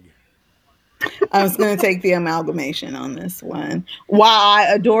Clark Gregg? I was going to take the amalgamation on this one. While I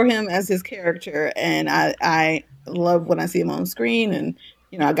adore him as his character, and I love when I see him on screen, and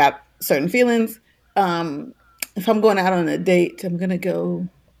I got certain feelings. if I'm going out on a date, I'm gonna go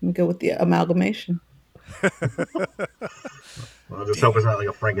with the amalgamation. Well, just hope it's not like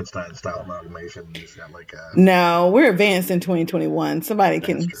a Frankenstein style amalgamation. It's got like a... No, we're advanced in 2021. Somebody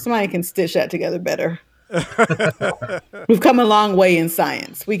can stitch that together better. We've come a long way in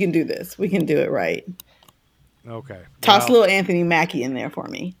science. We can do this. We can do it right. Okay. Toss a little Anthony Mackie in there for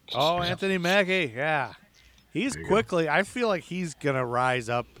me. Oh, Anthony Mackie, yeah. He's quickly. I feel like he's gonna rise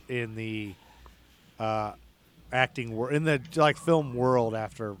up in the acting world, in the film world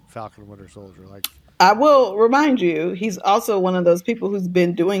after Falcon and Winter Soldier. Like, I will remind you, he's also one of those people who's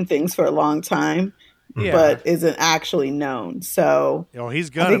been doing things for a long time, but isn't actually known. So, he's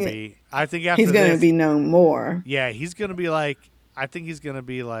gonna be. I think after he's gonna be known more. Yeah, he's gonna be like. I think he's gonna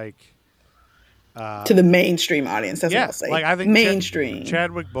be like. To the mainstream audience, that's what I'll say. Like I think mainstream.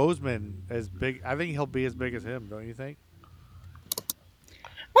 Chadwick Boseman is big. I think he'll be as big as him. Don't you think? I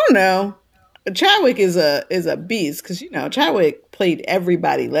don't know. Chadwick is a beast because Chadwick played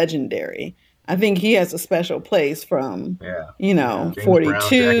everybody legendary. I think he has a special place from 42. Brown,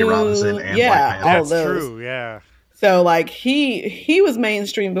 Jackie Robinson, and Black Panther. All those. True. Yeah. So like he was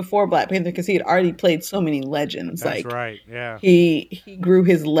mainstream before Black Panther because he had already played so many legends. That's like right. Yeah. He grew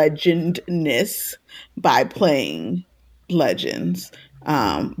his legendness by playing legends.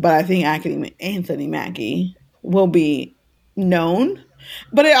 But I think Anthony Mackie will be known,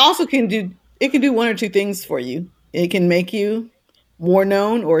 but it also can do one or two things for you. It can make you more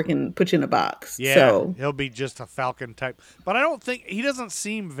known, or it can put you in a box. Yeah, so he'll be just a Falcon type. But I don't think he doesn't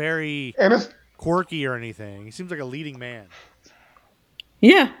seem very quirky or anything. He seems like a leading man.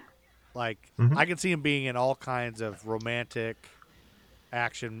 Yeah. Like I can see him being in all kinds of romantic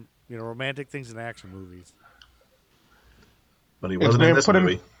action, romantic things in action movies. But he wasn't in this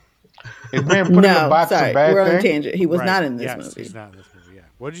movie. It's been put in a box a bad we're thing. on a tangent. He was not in this movie. He's not in this movie. Yeah.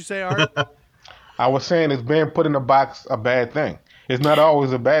 What did you say, Art? I was saying it's being put in a box a bad thing. It's not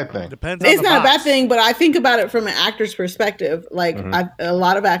always a bad thing. Depends on it's the not box. a bad thing, but I think about it from an actor's perspective. Like a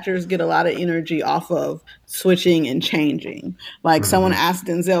lot of actors get a lot of energy off of switching and changing. Like someone asked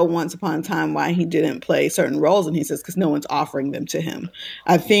Denzel once upon a time why he didn't play certain roles, and he says because no one's offering them to him.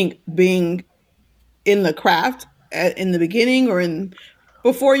 I think being in the craft in the beginning or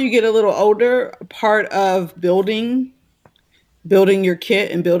before you get a little older, part of building your kit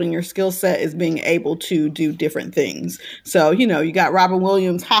and building your skill set is being able to do different things. So, you got Robin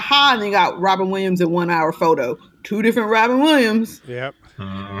Williams, and then you got Robin Williams in 1 hour photo. Two different Robin Williams. Yep.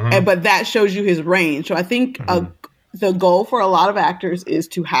 But that shows you his range. So I think the goal for a lot of actors is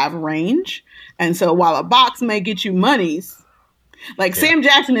to have range. And so while a box may get you monies, like Sam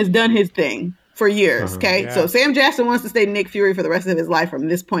Jackson has done his thing for years. Okay. Yeah. So Sam Jackson wants to stay Nick Fury for the rest of his life from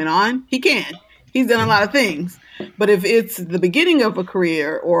this point on. He can. He's done a lot of things. But if it's the beginning of a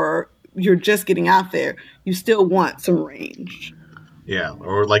career or you're just getting out there, you still want some range. Yeah,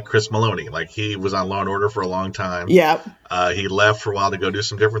 or like Chris Maloney. Like he was on Law & Order for a long time. Yep. He left for a while to go do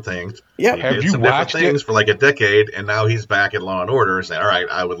some different things. Yep. He did some different things for like a decade, and now he's back at Law & Order saying, all right,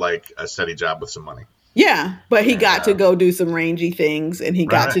 I would like a steady job with some money. Yeah, but he got to go do some rangy things, and he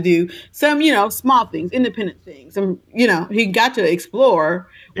got to do some, small things, independent things. And, he got to explore,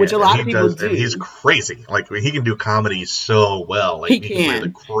 which a lot of people do. And he's crazy. Like, he can do comedy so well. Like, he can. Play the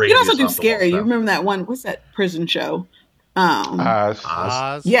craziest. He can also do scary. You remember that one, what's that prison show?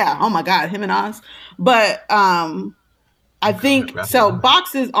 Oz. Yeah, oh my God, him and Oz. But I think, so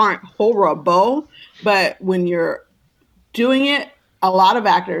boxes aren't horrible, but when you're doing it, a lot of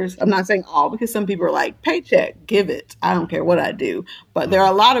actors, I'm not saying all, because some people are like, paycheck, give it. I don't care what I do. But there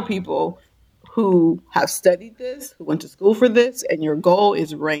are a lot of people who have studied this, who went to school for this, and your goal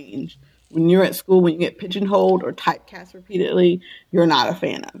is range. When you're at school, when you get pigeonholed or typecast repeatedly, you're not a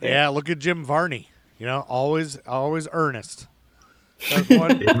fan of it. Yeah, look at Jim Varney. Always earnest.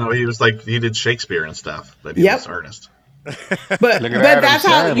 Even though he was he did Shakespeare and stuff, but he was earnest. But that's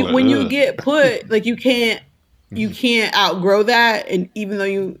how when you get put, like you can't outgrow that. And even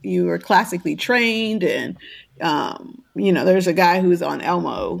though you are classically trained and, there's a guy who's on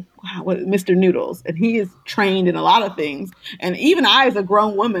Elmo, Mr. Noodles, and he is trained in a lot of things. And even I, as a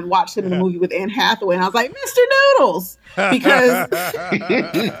grown woman, watched him in a movie with Anne Hathaway, and I was like, Mr. Noodles, because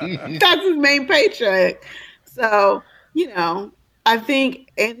that's his main paycheck. So, I think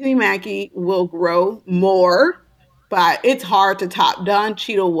Anthony Mackie will grow more, but it's hard to top. Don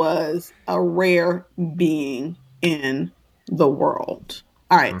Cheadle was a rare being in the world.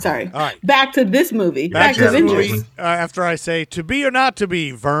 All right, sorry. All right. Back to this movie. Back to Avengers. After I say, to be or not to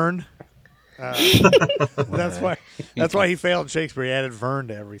be, Vern. That's why he failed Shakespeare. He added Vern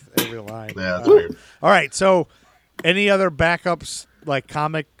to every line. Yeah, that's weird. All right, so Any other backups, like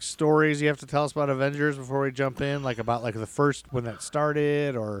comic stories you have to tell us about Avengers before we jump in? Like about like the first when that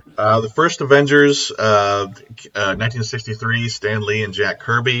started, or the first Avengers, 1963, Stan Lee and Jack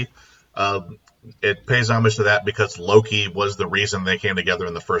Kirby. It pays homage to that because Loki was the reason they came together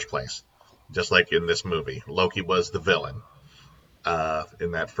in the first place. Just like in this movie, Loki was the villain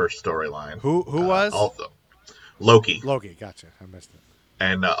in that first storyline. Who was? Loki. Loki, gotcha. I missed it.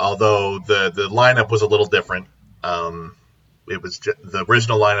 And although the lineup was a little different, it was the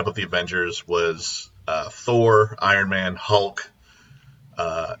original lineup of the Avengers was Thor, Iron Man, Hulk,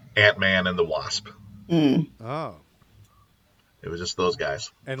 Ant-Man, and the Wasp. Oh. It was just those guys.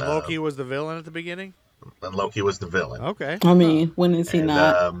 And Loki was the villain at the beginning? And Loki was the villain. Okay. I mean, when is he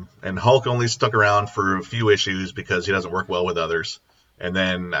not? And Hulk only stuck around for a few issues because he doesn't work well with others. And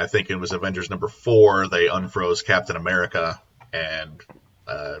then I think it was Avengers number 4, they unfroze Captain America, and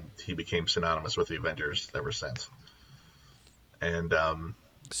he became synonymous with the Avengers ever since. And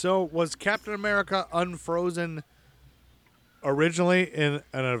so was Captain America unfrozen originally in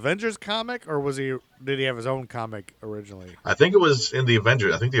an Avengers comic, or did he have his own comic originally? I think it was in the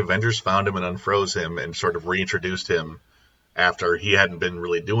Avengers. I think the Avengers found him and unfroze him and sort of reintroduced him after he hadn't been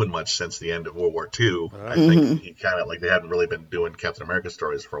really doing much since the end of World War II. I think he kind of like they hadn't really been doing Captain America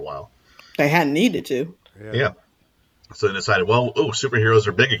stories for a while. They hadn't needed to. Yeah. So they decided, well, superheroes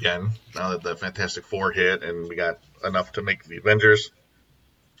are big again now that the Fantastic Four hit and we got enough to make the Avengers.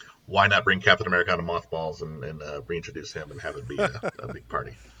 Why not bring Captain America out of mothballs and reintroduce him and have it be a big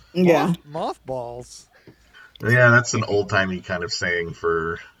party? Yeah. Mothballs? Yeah, that's an old-timey kind of saying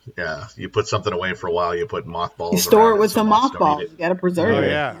for, you put something away for a while, you put mothballs. You store it with some mothballs. You got to preserve it. Oh,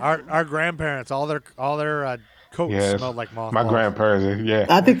 yeah. Our grandparents, all their coats smelled like mothballs. My grandparents,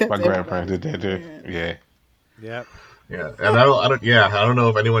 I think that's my grandparents did that too. Yeah. Yep. Yeah, and I don't know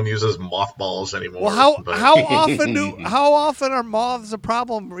if anyone uses mothballs anymore. Well, how often are moths a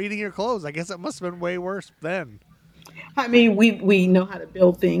problem eating your clothes? I guess it must have been way worse then. I mean, we know how to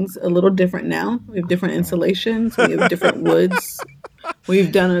build things a little different now. We have different insulations. We have different woods.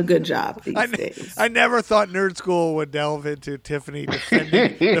 We've done a good job these days. I never thought Nerd School would delve into Tiffany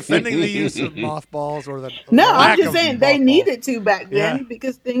defending the use of mothballs or the I'm just saying they needed to back then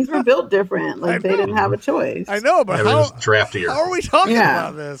because things were built different. Like they didn't have a choice. I know, but how are we talking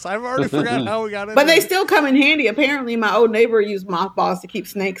about this? I've already forgotten how we got into But they still come in handy. Apparently, my old neighbor used mothballs to keep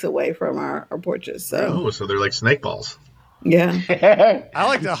snakes away from our porches. So they're like snake balls. Yeah. I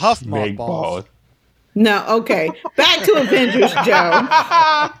like to huff mothballs. No, okay. Back to Avengers, Joe.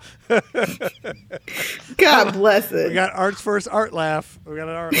 God bless it. We got Art's first art laugh. We got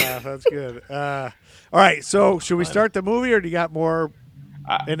an art laugh. That's good. All right, so should we start the movie, or do you got more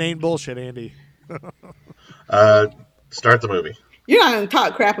inane bullshit, Andy? Start the movie. You're not going to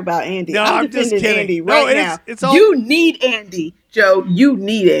talk crap about Andy. No, I'm just kidding. Andy now. It's all... You need Andy, Joe. You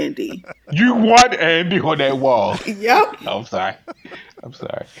need Andy. You want Andy on that wall. Yep. I'm sorry.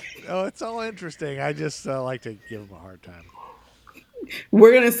 Oh, it's all interesting. I just like to give him a hard time.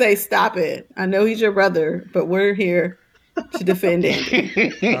 We're going to say stop it. I know he's your brother, but we're here to defend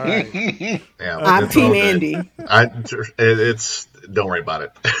Andy. All right. Yeah, I'm Team Andy. Don't worry about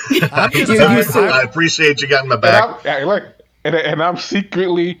it. I appreciate you getting my back. And I'm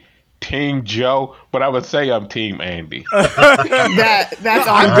secretly Team Joe, but I would say I'm Team Andy. That's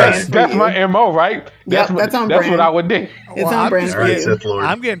on brand. That's my MO, right? That's on brand. That's what I would do. It's on brand for you.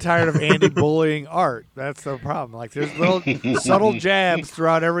 I'm getting tired of Andy bullying Art. That's the problem. Like there's little subtle jabs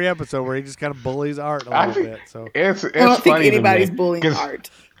throughout every episode where he just kind of bullies Art a little bit. So it's I don't think funny anybody's bullying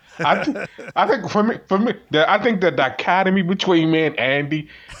Art. I think for me, I think the dichotomy between me and Andy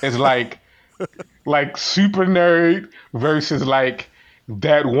is like super nerd versus like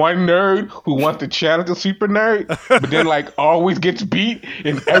that one nerd who wants to challenge a super nerd, but then like always gets beat,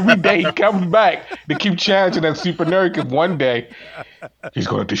 and every day he comes back to keep challenging that super nerd because one day he's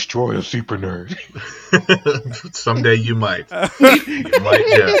going to destroy a super nerd. Someday you might. You might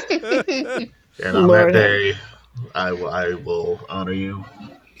just. And on that day, I will honor you.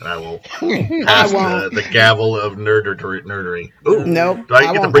 And I will pass the gavel of nerdery. Ooh, nope. Do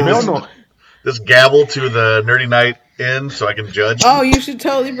I get to bring this gavel to the Nerdy Night Inn so I can judge? Oh, you should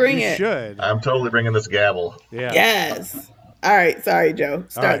totally bring it. You should. I'm totally bringing this gavel. Yeah. Yes. All right. Sorry, Joe.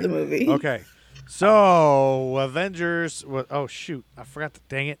 Start the movie. Okay. So, Avengers. Oh, shoot. I forgot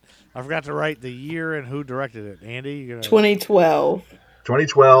to write the year and who directed it. Andy? You gonna... 2012.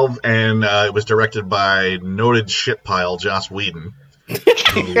 2012, and it was directed by noted shitpile Joss Whedon. At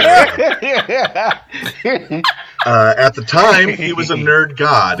the time, he was a nerd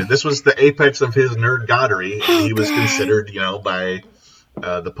god. This was the apex of his nerd goddery. He was considered, by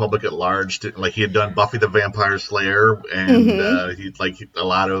the public at large. Like he had done Buffy the Vampire Slayer, and he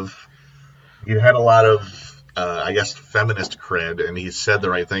had a lot of I guess feminist cred, and he said the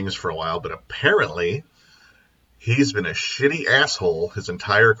right things for a while. But apparently, he's been a shitty asshole his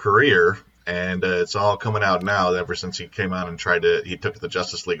entire career. And it's all coming out now ever since he came out and he took the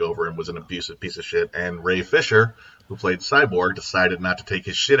Justice League over and was an abusive piece of shit. And Ray Fisher, who played Cyborg, decided not to take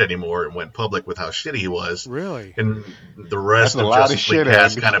his shit anymore and went public with how shitty he was. Really? And the rest of Justice League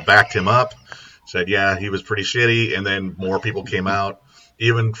cast kind of backed him up, said, yeah, he was pretty shitty. And then more people came out.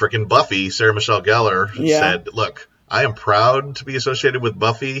 Even freaking Buffy, Sarah Michelle Gellar, said, look, I am proud to be associated with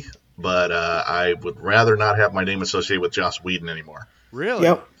Buffy, but I would rather not have my name associated with Joss Whedon anymore. Really?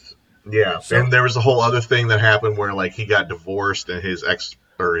 Yep. Yeah, and there was a whole other thing that happened where like he got divorced and his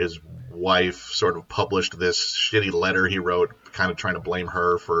wife sort of published this shitty letter he wrote, kind of trying to blame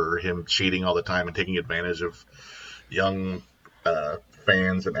her for him cheating all the time and taking advantage of young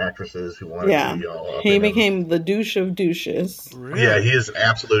fans and actresses who wanted to be all up. He became the douche of douches. Really? Yeah, he is an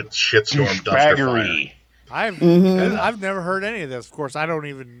absolute shitstorm dumpster fire. I've never heard any of this. Of course, I don't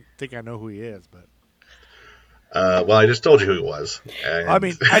even think I know who he is, but. Well, I just told you who he was. And... I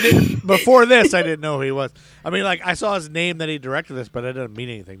mean, I didn't before this. I didn't know who he was. I mean, like I saw his name that he directed this, but it doesn't mean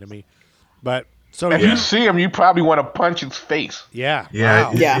anything to me. But if you see him, you probably want to punch his face. Yeah, yeah,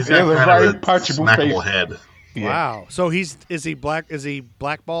 wow. He's got a very punchable face. Head. Yeah. Wow. So is he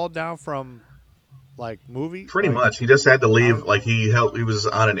blackballed now from like movie? Pretty much. He just had to leave. Like he was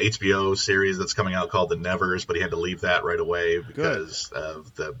on an HBO series that's coming out called The Nevers, but he had to leave that right away because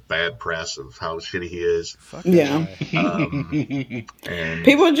of the bad press of how shitty he is. Yeah. And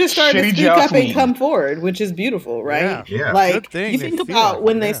people just started to speak up and come forward, which is beautiful, right? Yeah. Like you think about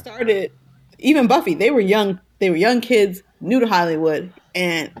when they started, even Buffy, they were young kids, new to Hollywood,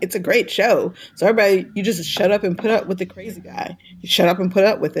 and it's a great show. So everybody, you just shut up and put up with the crazy guy. You shut up and put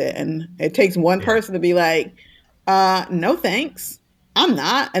up with it. And it takes one person to be like, no thanks, I'm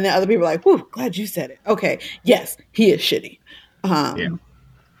not. And then other people are like, whew, glad you said it. Okay, yes, he is shitty. And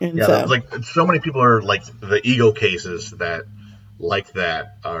so, like so many people are like the ego cases that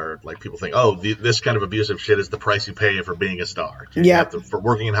are like people think, oh, this kind of abusive shit is the price you pay for being a star. For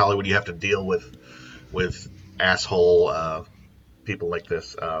working in Hollywood, you have to deal with asshole people like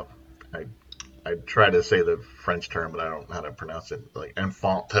this. I try to say the French term, but I don't know how to pronounce it. Like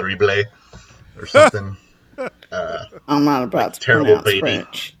enfant terrible or something. I'm not about to terrible pronounce baby.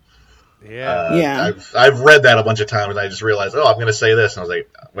 French. Yeah. I've read that a bunch of times, and I just realized, I'm going to say this, and I was like,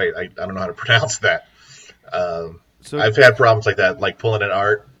 wait, I don't know how to pronounce that. So I've had problems like that, like pulling an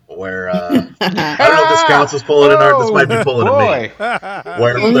art where I don't know if this counts as pulling an art. This might be pulling a me.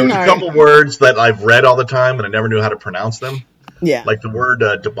 Where there was a couple words that I've read all the time, and I never knew how to pronounce them. Yeah. Like the word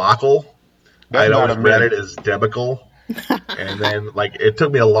debacle. I'd always read it as debacle. And then, like, it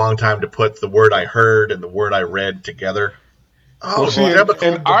took me a long time to put the word I heard and the word I read together. Oh, well, see,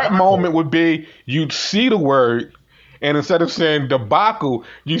 an art moment would be you'd see the word, and instead of saying debacle,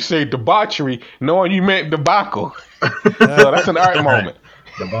 you say debauchery, knowing you meant debacle. So that's an art moment.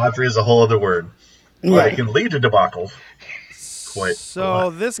 Debauchery is a whole other word. But it can lead to debacles.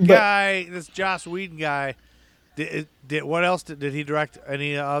 This guy, this Joss Whedon guy, what else did he direct?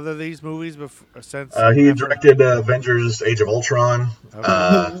 Any other of these movies since? He directed Avengers: Age of Ultron.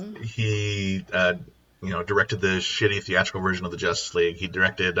 Okay. He directed the shitty theatrical version of the Justice League. He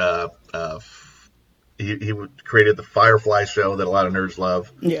directed. He created the Firefly show that a lot of nerds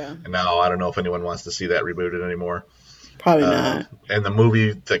love. Yeah. And now I don't know if anyone wants to see that rebooted anymore. Probably not. And the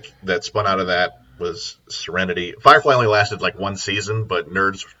movie that spun out of that was Serenity. Firefly only lasted like one season, but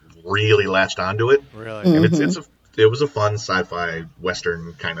nerds really latched onto it. Really? And it was a fun sci-fi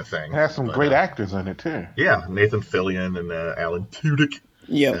western kind of thing. It has some great actors in it too. Yeah, Nathan Fillion and Alan Tudyk.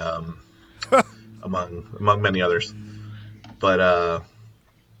 Yeah. Among many others. But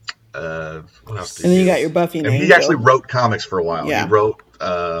what else did and then you got your Buffy and he actually wrote comics for a while. Yeah. He wrote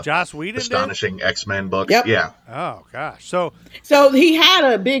Joss Whedon Astonishing X-Men books. Yep. Yeah. Oh gosh. So he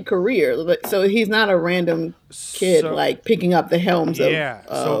had a big career. So he's not a random kid like picking up the helms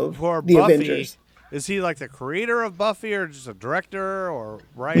of for the Buffy, Avengers. Is he like the creator of Buffy or just a director or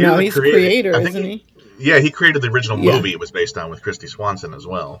writer? No, he's a creator, isn't he? Yeah, he created the original movie it was based on with Christy Swanson as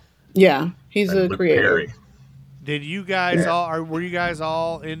well. Yeah, he's a creator. Perry. Did you guys were you guys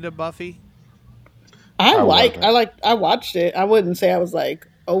all into Buffy? I watched it. I wouldn't say I was like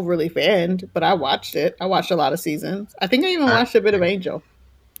overly fanned, but I watched it. I watched a lot of seasons. I think I even watched a bit of Angel.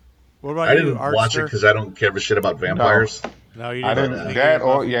 What about I didn't watch it because I don't give a shit about vampires. No, you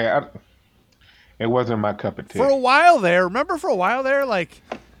didn't. It wasn't my cup of tea. For a while there, like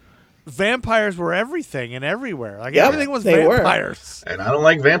vampires were everything and everywhere. Like everything was vampires. And I don't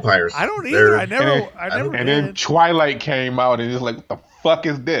like vampires. I don't either. I never. And then Twilight came out, and it's like, what the fuck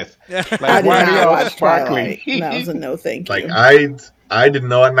is this? Like, I did not watch Twilight. That was a no thank you. Like I did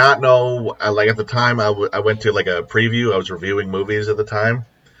not know. Like at the time, I went to like a preview. I was reviewing movies at the time,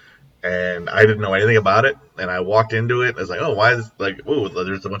 and I didn't know anything about it. And I walked into it. And I was like, oh, why is like, ooh,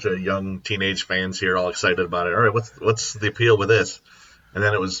 there's a bunch of young teenage fans here, all excited about it. All right, what's the appeal with this? And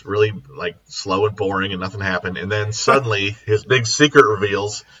then it was really like slow and boring, and nothing happened. And then suddenly his big secret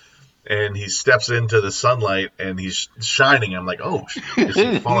reveals, and he steps into the sunlight and he's shining. I'm like, oh, is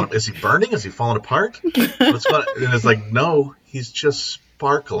he falling? Is he burning? Is he falling apart? What's going on? And it's like, no, he's just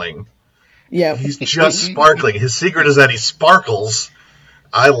sparkling. Yeah, he's just sparkling. His secret is that he sparkles.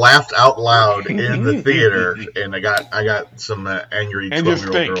 I laughed out loud in the theater, and I got some angry 12-year-old girls.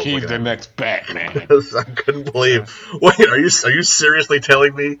 And just think, he's the next Batman. I couldn't believe. Wait, are you seriously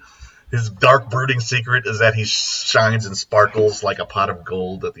telling me his dark, brooding secret is that he shines and sparkles like a pot of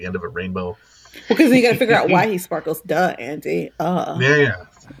gold at the end of a rainbow? Because you got to figure out why he sparkles. Duh, Andy. Yeah.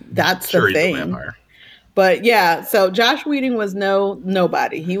 That's sure the thing. He's a vampire. But yeah, so Josh Whedon was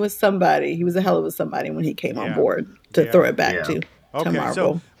nobody. He was somebody. He was a hell of a somebody when he came on board to throw it back to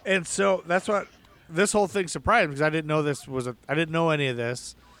Marvel. So that's what this whole thing surprised me, because I didn't know I didn't know any of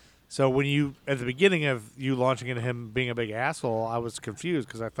this. So when you at the beginning of you launching into him being a big asshole, I was confused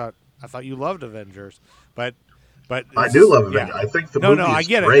because I thought you loved Avengers, but I do love Avengers. I think the movie is I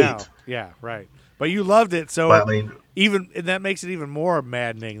get great. it now. Yeah, right. But you loved it, so but, I mean, and that makes it even more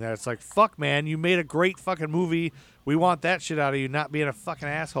maddening that it's like, fuck, man, you made a great fucking movie. We want that shit out of you, not being a fucking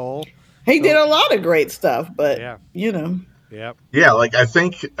asshole. He did a lot of great stuff, but Yep. Yeah, like I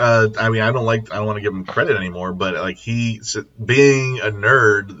think I don't want to give him credit anymore, but like he being a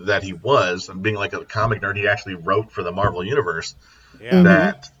nerd that he was, and being like a comic nerd, he actually wrote for the Marvel Universe. Yeah.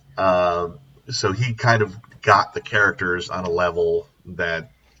 That so he kind of got the characters on a level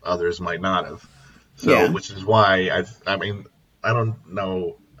that others might not have. So which is why I don't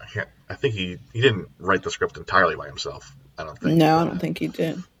know. I think he didn't write the script entirely by himself. I don't think. No, I don't think he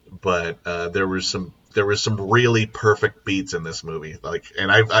did. But there was some really perfect beats in this movie. Like,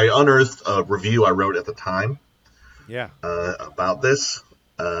 and I unearthed a review I wrote at the time. Yeah. About this,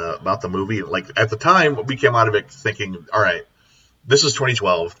 about the movie. Like at the time, we came out of it thinking, all right, this is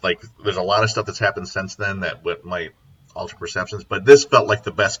 2012. Like, there's a lot of stuff that's happened since then that might alter perceptions, but this felt like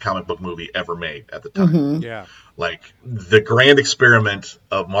the best comic book movie ever made at the time. Mm-hmm. Yeah. Like the grand experiment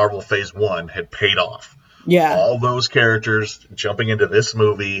of Marvel Phase 1 had paid off. Yeah. All those characters jumping into this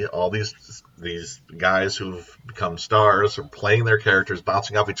movie, all these guys who've become stars are playing their characters,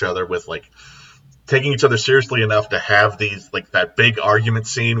 bouncing off each other with like taking each other seriously enough to have these like that big argument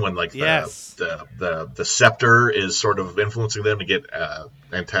scene when like the scepter is sort of influencing them to get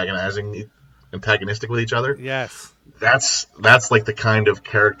antagonistic with each other. Yes. That's like the kind of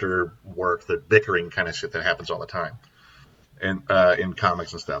character work, the bickering kind of shit that happens all the time. And in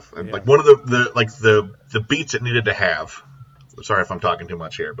comics and stuff, and like one of the beats it needed to have. Sorry if I'm talking too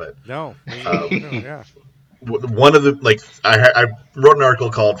much here, but no, one of the I wrote an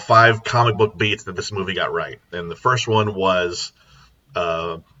article called 5 comic book beats that this movie got right, and the first one was,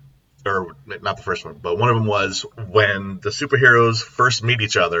 or not the first one, but one of them was when the superheroes first meet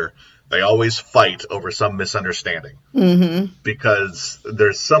each other, they always fight over some misunderstanding because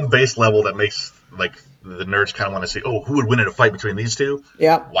there's some base level that makes like the nerds kind of want to see, who would win in a fight between these two?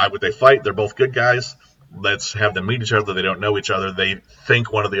 Yeah. Why would they fight? They're both good guys. Let's have them meet each other. They don't know each other. They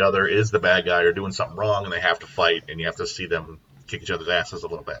think one or the other is the bad guy or doing something wrong, and they have to fight, and you have to see them kick each other's asses a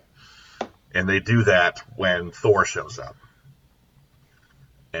little bit. And they do that when Thor shows up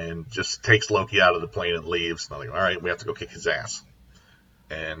and just takes Loki out of the plane and leaves. And they're like, all right, we have to go kick his ass.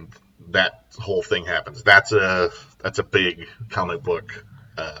 And that whole thing happens. That's a big comic book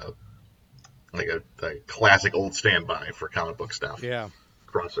like a classic old standby for comic book stuff. Yeah.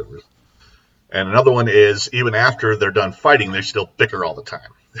 Crossovers. And another one is, even after they're done fighting, they still bicker all the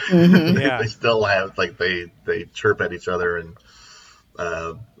time. Mm-hmm. Yeah. They still have, like, they chirp at each other, and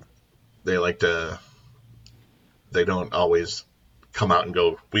they don't always come out and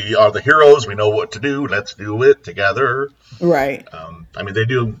go, we are the heroes, we know what to do, let's do it together. Right. They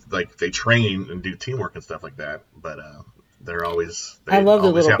do, like, they train and do teamwork and stuff like that, but they're always... I love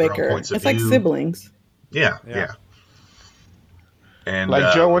the little bicker. It's like siblings. Yeah. And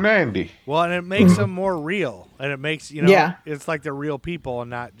like Joe and Andy. Well, and it makes them more real. And it makes, it's like they're real people and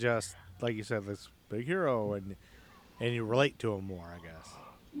not just, like you said, this big hero. And you relate to them more, I guess.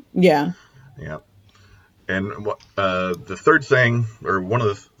 Yeah. Yeah. And the third thing, or one of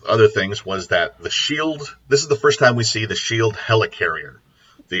the other things, was that the S.H.I.E.L.D., this is the first time we see the S.H.I.E.L.D. helicarrier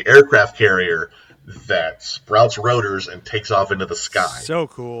the aircraft carrier that sprouts rotors and takes off into the sky. So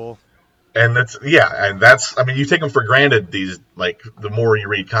cool. And that's I mean, you take them for granted. These, like, the more you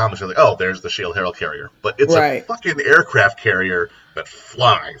read comics, you're like, oh, there's the Shield Hero carrier, but it's a fucking aircraft carrier that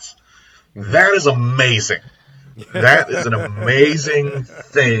flies. That is amazing. That is an amazing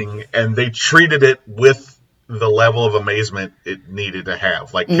thing, and they treated it with the level of amazement it needed to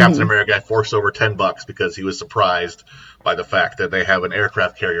have. Like Captain America forks over $10 because he was surprised by the fact that they have an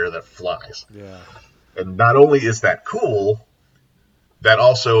aircraft carrier that flies. Yeah. And not only is that cool, that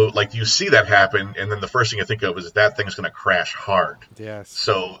also, like, you see that happen, and then the first thing you think of is that thing's going to crash hard. Yes.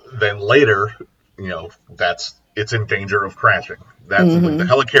 So then later, it's in danger of crashing. That's the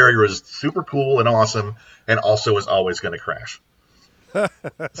helicarrier is super cool and awesome, and also is always going to crash.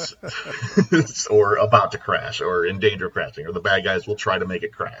 Or about to crash, or in danger of crashing, or the bad guys will try to make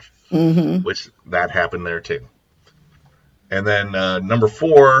it crash. Which, that happened there too. And then number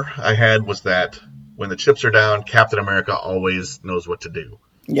 4 I had was that when the chips are down, Captain America always knows what to do.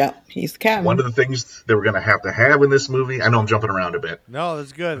 Yeah, he's the captain. One of the things they were going to have in this movie, I know I'm jumping around a bit. No,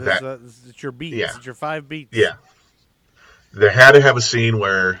 that's good. It's your beats. Yeah. It's your 5 beats. Yeah. They had to have a scene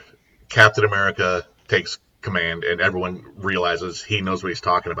where Captain America takes command and everyone realizes he knows what he's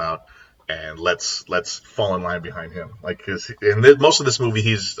talking about, and let's fall in line behind him. Like, because in most of this movie,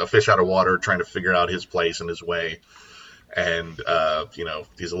 he's a fish out of water trying to figure out his place and his way. And,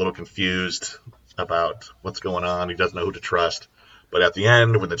 he's a little confused about what's going on. He doesn't know who to trust. But at the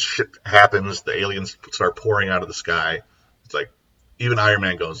end, when the shit happens, the aliens start pouring out of the sky. It's like, even Iron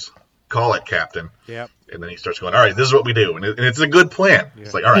Man goes, call it, Captain. Yep. And then he starts going, all right, this is what we do. And it's a good plan. Yeah.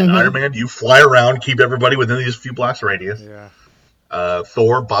 It's like, all right, Iron Man, you fly around, keep everybody within these few blocks radius. Yeah.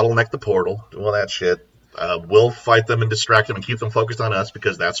 Thor, bottleneck the portal, do all that shit. We'll fight them and distract them and keep them focused on us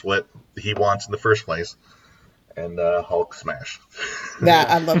because that's what he wants in the first place. And Hulk smash.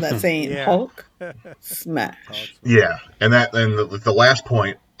 I love that saying. Yeah. Hulk smash. Yeah, and the last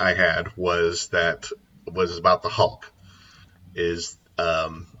point I had was about the Hulk. This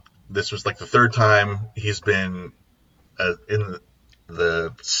was like the third time he's been in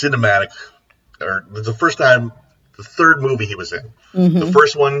the cinematic, or the third movie he was in. The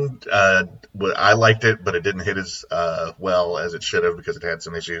first one, I liked it, but it didn't hit as well as it should have because it had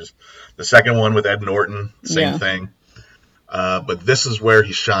some issues. The second one with Ed Norton, same thing. But this is where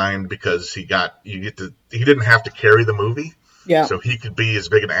he shined because he didn't have to carry the movie. Yeah. So he could be as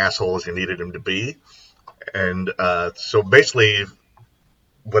big an asshole as you needed him to be. And so basically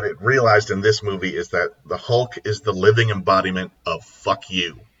what it realized in this movie is that the Hulk is the living embodiment of fuck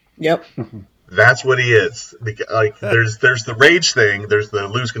you. Yep. That's what he is. Like, there's the rage thing, there's the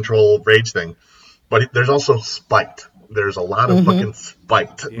lose control rage thing, but there's also spite. There's a lot of fucking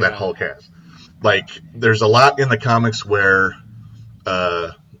spite that Hulk has. Like, there's a lot in the comics where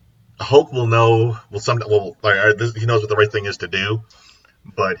Hulk will know, he knows what the right thing is to do,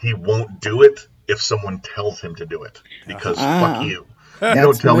 but he won't do it if someone tells him to do it. Because fuck you. You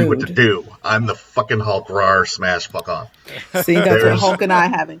don't tell me what to do. I'm the fucking Hulk, rawr, smash, fuck off. See, that's what Hulk and I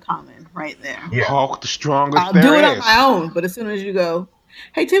have in common right there. Yeah. Hulk, the strongest I'll do it on my own, but as soon as you go,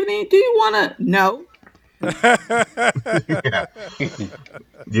 hey, Tiffany, do you want to? No.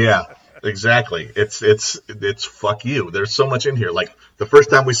 Yeah, exactly. It's fuck you. There's so much in here. Like, the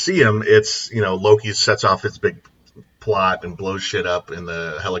first time we see him, it's, Loki sets off his big plot and blows shit up in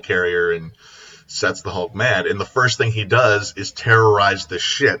the helicarrier and sets the Hulk mad, and the first thing he does is terrorize the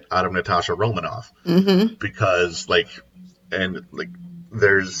shit out of Natasha Romanoff. Because and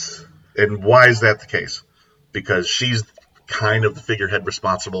why is that the case? Because she's kind of the figurehead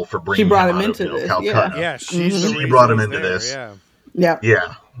responsible for bringing him out of Calcutta. Yeah, she brought him into this.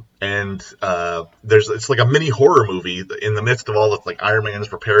 Yeah. And it's like a mini horror movie in the midst of all the, like, Iron Man's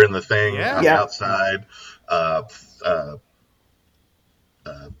preparing the thing on the outside.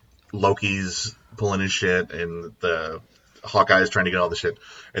 Loki's pulling his shit, and the Hawkeye's trying to get all the shit,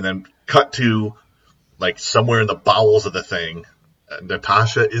 and then cut to, like, somewhere in the bowels of the thing,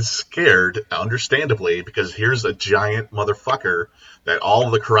 Natasha is scared, understandably, because here's a giant motherfucker that all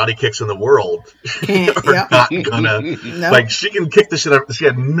the karate kicks in the world are not gonna like. She can kick the shit out. She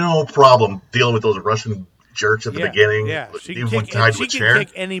had no problem dealing with those Russian jerks at the beginning. Yeah, she can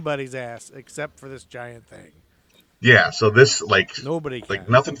kick anybody's ass except for this giant thing. Yeah, so this, nobody can. Like,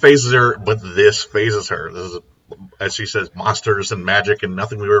 nothing phases her, but this phases her. This is, as she says, monsters and magic and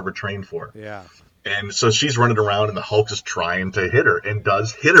nothing we were ever trained for. Yeah. And so she's running around, and the Hulk is trying to hit her, and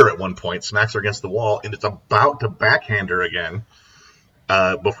does hit her at one point, smacks her against the wall, and it's about to backhand her again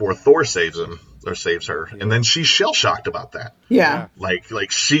before Thor saves him. or saves her, and then she's shell shocked about that. Yeah.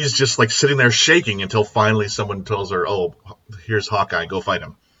 Like she's just like sitting there shaking until finally someone tells her, "Oh, here's Hawkeye, go fight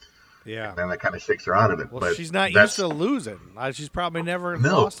him." Yeah. And then that kind of shakes her out of it. Well, but she's not used to losing. She's probably never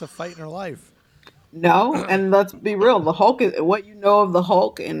lost a fight in her life. No, and let's be real. The Hulk is what you know of the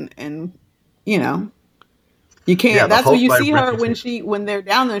Hulk, and you know, you can't. Yeah, that's Hulk what you by see her reputation. when they're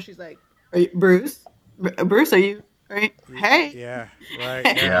down there. She's like, are you, Bruce, are you right? Hey, Yeah, right.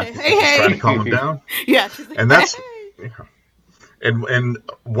 Yeah, hey, trying to calm him down. Yeah, she's like, And that's hey. and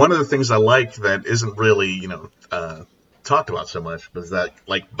one of the things I like that isn't really talked about so much is that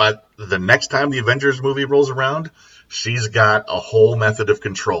but the next time the Avengers movie rolls around, she's got a whole method of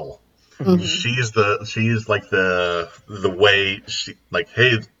control. Mm-hmm. She's like the way she like,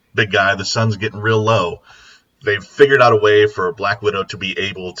 hey, big guy, the sun's getting real low. They've figured out a way for Black Widow to be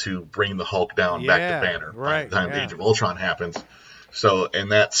able to bring the Hulk down back to Banner by the time the Age of Ultron happens. So,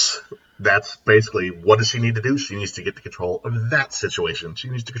 and that's basically, what does she need to do? She needs to get to control of that situation. She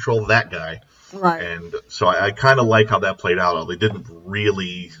needs to control that guy. Right. And so I kind of like how that played out. Although they didn't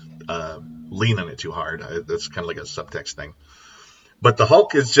really lean on it too hard. That's kind of like a subtext thing. But the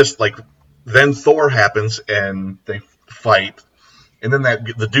Hulk is just like, then Thor happens and they fight, and then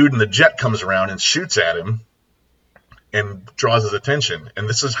the dude in the jet comes around and shoots at him and draws his attention. And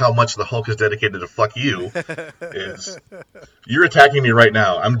this is how much the Hulk is dedicated to fuck you. Is you're attacking me right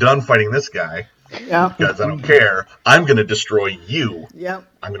now. I'm done fighting this guy. Yeah. Because I don't care. I'm going to destroy you. Yep.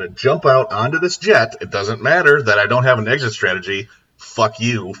 I'm going to jump out onto this jet. It doesn't matter that I don't have an exit strategy. Fuck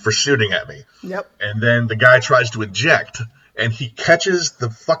you for shooting at me. Yep. And then the guy tries to eject, and he catches the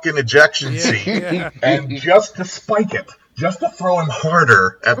fucking ejection seat, and just to spike it, just to throw him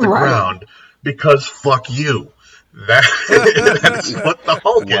harder at the ground, because fuck you. That's what the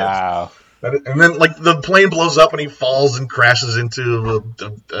Hulk is. And then, like, the plane blows up and he falls and crashes into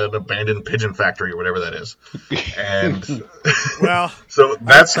an abandoned pigeon factory or whatever that is. And so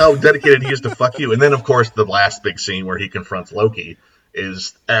that's how dedicated he is to fuck you. And then, of course, the last big scene where he confronts Loki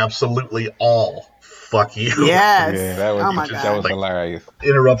is absolutely all fuck you. Yes. Yeah, that was hilarious.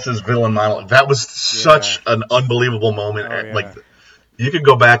 Interrupts his villain monologue. That was such an unbelievable moment. Like, you could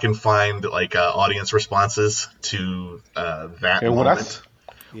go back and find audience responses to that moment.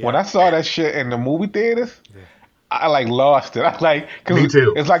 When I saw that shit in the movie theaters, I lost it. Me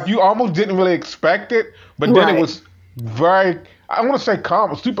too. It's like you almost didn't really expect it, but then it was very, I want to say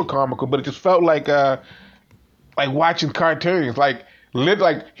super comical, but it just felt like watching cartoons. Like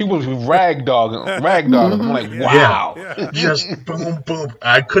he was ragdogging. I'm like, wow. Yeah. Just boom, boom.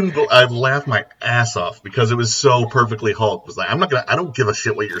 I laughed my ass off because it was so perfectly Hulk. It was like, I don't give a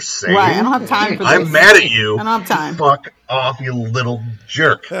shit what you're saying. Right, I don't have time for this. I'm mad at you. I don't have time. Fuck off, you little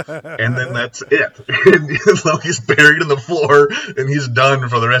jerk. And then that's it. And Loki's buried in the floor and he's done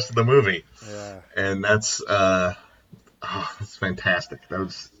for the rest of the movie. Yeah. And that's it's fantastic.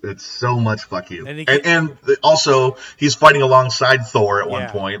 It's so much fuck you. And also, he's fighting alongside Thor at one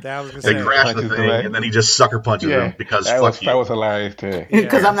point. They crash the thing, and then he just sucker punches him because fuck you. That was hilarious too.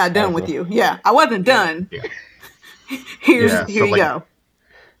 Because I'm not done with you. Yeah, I wasn't done. Yeah. Here you go.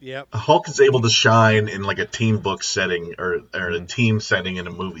 Yep. Hulk is able to shine in like a team book setting or a team setting in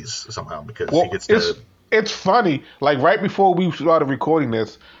the movies somehow because he gets to. It's funny. Like right before we started recording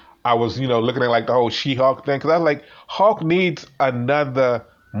this, I was, looking at the whole She-Hulk thing because I was like, Hulk needs another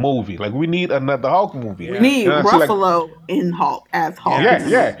movie. Like we need another Hulk movie. We need Ruffalo in Hulk as Hulk.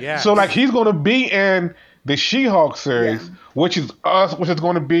 Yeah. So he's going to be in the She-Hulk series, which is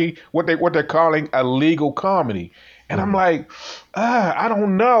going to be what they're calling a legal comedy. And I'm like, I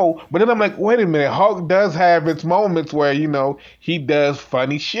don't know. But then I'm like, wait a minute, Hulk does have its moments where he does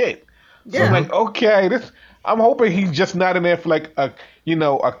funny shit. So I'm like, okay, I'm hoping he's just not in there for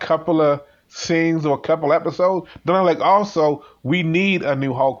a couple of scenes or a couple episodes. Then I'm like, also, we need a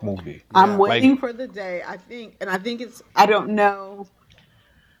new Hulk movie. I'm waiting for the day. I think it's, I don't know.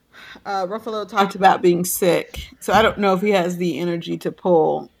 Ruffalo talked about being sick, so I don't know if he has the energy to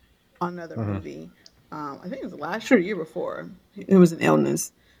pull another movie. I think it was last year or the year before. It was an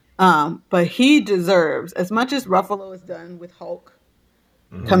illness. But he deserves, as much as Ruffalo has done with Hulk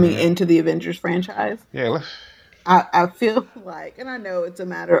coming into the Avengers franchise. Yeah, I feel like, and I know it's a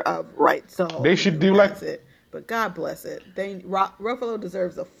matter of rights to Hulk. They should do it, but God bless it. Ruffalo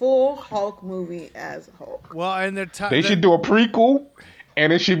deserves a full Hulk movie as Hulk. Well, and they should do a prequel,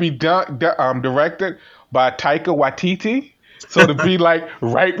 and it should be directed by Taika Waititi. So to be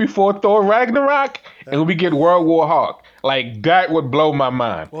right before Thor Ragnarok, and we get World War Hulk. That would blow my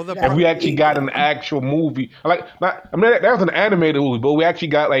mind. Well, if we actually got an actual movie, that was an animated movie, but we actually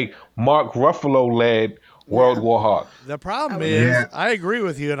got Mark Ruffalo led World War Hawk. The problem is, I agree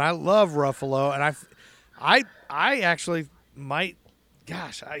with you, and I love Ruffalo, and I actually might,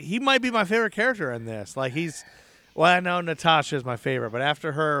 he might be my favorite character in this. Like I know Natasha is my favorite, but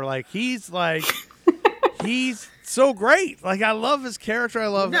after her, he's so great. Like, I love his character. I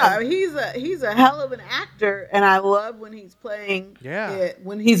love him. He's a hell of an actor, and I love when he's playing it,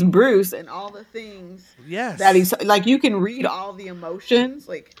 when he's Bruce and all the things that he's like. You can read all the emotions.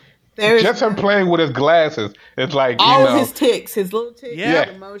 Like, there's just him playing with his glasses. It's like all of his ticks, his little ticks,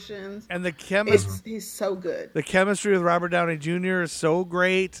 his emotions, and the chemistry. He's so good. The chemistry with Robert Downey Jr. is so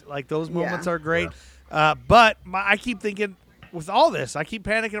great. Like, those moments are great. But I keep thinking, with all this, I keep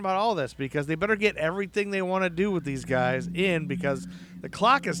panicking about all this because they better get everything they want to do with these guys in, because the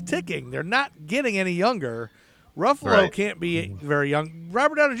clock is ticking. They're not getting any younger. Ruffalo can't be very young.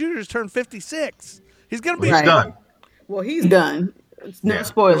 Robert Downey Jr. just turned 56. He's going to be done. Well, he's done. No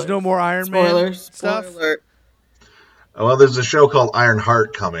spoilers. There's no more Iron Man stuff. Spoiler. Well, there's a show called Iron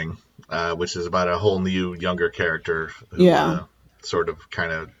Heart coming, which is about a whole new younger character who sort of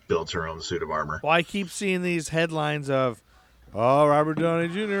kind of builds her own suit of armor. Well, I keep seeing these headlines of, Robert Downey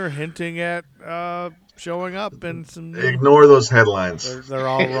Jr. hinting at showing up in some. Ignore those headlines. They're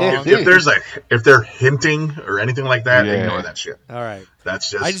all wrong. If they're hinting or anything like that, ignore that shit. All right.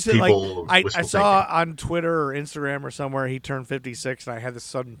 That's just people. I saw on Twitter or Instagram or somewhere he turned 56, and I had this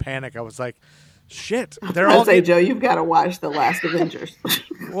sudden panic. I was like, "Shit!" Joe, you've got to watch the last Avengers.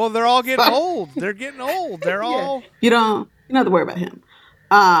 Well, they're all getting old. They're getting old. They're all. You don't have to worry about him.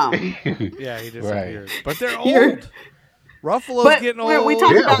 Yeah, he disappeared. But they're old. Ruffalo's getting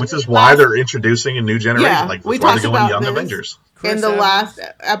old. Which is why they're introducing a new generation. Like, that's why they're going Young Avengers. In the last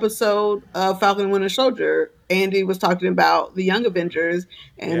episode of Falcon and Winter Soldier, Andy was talking about the Young Avengers,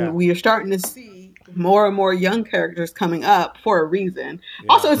 and we are starting to see more and more young characters coming up for a reason.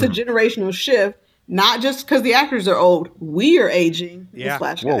 Yeah. Also, it's a generational shift. Not just because the actors are old, we are aging. Yeah.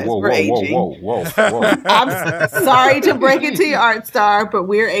 We're aging. Whoa. I'm sorry to break it to you, Art Star, but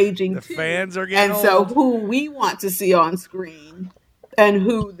we're aging too. The fans are getting old. And so who we want to see on screen and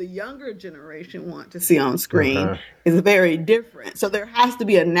who the younger generation want to see on screen is very different. So there has to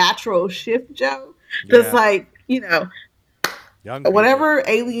be a natural shift, Joe. Just whatever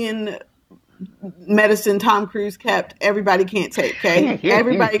alien medicine Tom Cruise kept, everybody can't take, okay?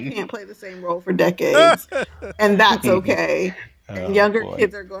 Everybody can't play the same role for decades, and that's okay. And younger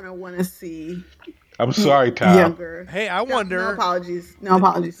kids are going to want to see. I'm sorry, Tom. Younger. Hey, I wonder. No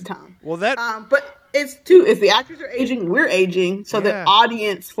apologies to Tom. Well, that. But it's too. If the actors are aging, we're aging. So the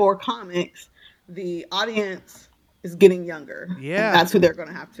audience for comics, the audience is getting younger. Yeah, and that's who they're going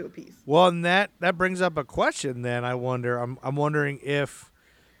to have to appease. Well, and that brings up a question. Then I wonder. I'm wondering if.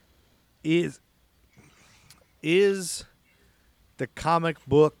 Is the comic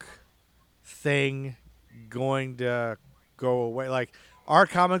book thing going to go away? Like, are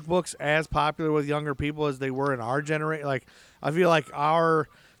comic books as popular with younger people as they were in our generation? Like, I feel like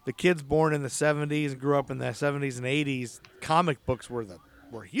the kids born in the 70s and grew up in the 70s and 80s, comic books were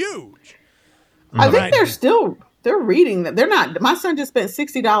huge. I think they're reading them. They're not. My son just spent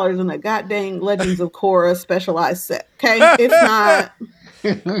 $60 on a goddamn Legends of Korra specialized set. Okay, it's not.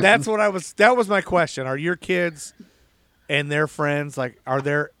 That was my question. Are your kids and their friends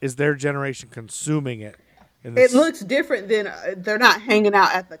is their generation consuming it? It looks different than they're not hanging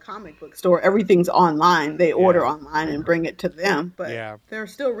out at the comic book store. Everything's online. They order online and bring it to them, but they're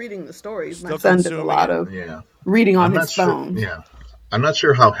still reading the stories. My son did a lot of reading on his phone. I'm not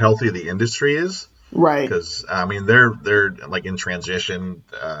sure how healthy the industry is. Right. Because they're like in transition.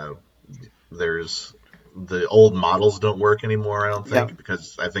 There's the old models don't work anymore, I don't think,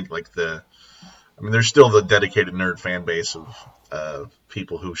 because I think there's still the dedicated nerd fan base of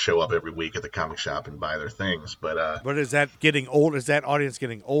people who show up every week at the comic shop and buy their things. But is that getting old? Is that audience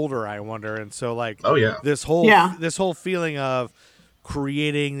getting older? I wonder. And so this whole feeling of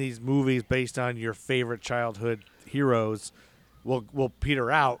creating these movies based on your favorite childhood heroes will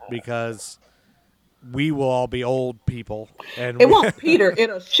peter out because we will all be old people, and it won't peter.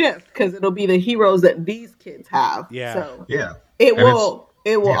 It'll shift because it'll be the heroes that these kids have. Yeah, so it will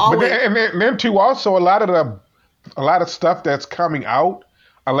always. And then too, also a lot of stuff that's coming out,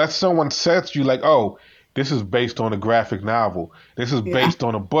 unless someone says to you like, "Oh, this is based on a graphic novel. This is based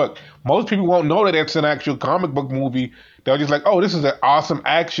on a book." Most people won't know that it's an actual comic book movie. They're just like, "Oh, this is an awesome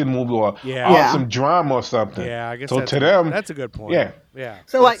action movie or awesome drama or something." Yeah, I guess so. To them, that's a good point. Yeah.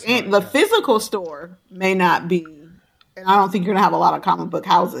 So the physical store may not be, and I don't think you're gonna have a lot of comic book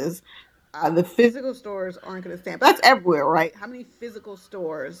houses. The physical stores aren't going to stand. But that's everywhere, right? How many physical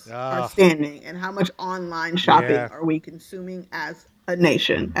stores are standing, and how much online shopping are we consuming as a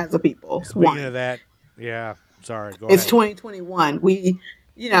nation, as a people? Speaking of that, Yeah. Sorry. Go It's ahead. 2021.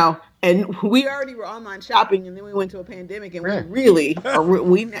 And we already were online shopping, and then we went to a pandemic, and we really are.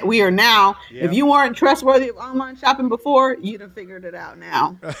 We are now. Yep. If you weren't trustworthy of online shopping before, you'd have figured it out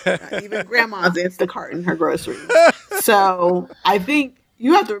now. Even Grandma's Instacarting her groceries. So I think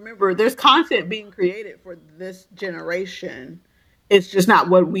you have to remember, there's content being created for this generation. It's just not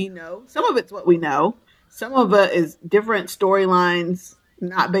what we know. Some of it's what we know. Some of it is different storylines,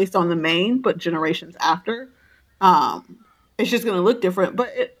 not based on the main, but generations after. It's just going to look different,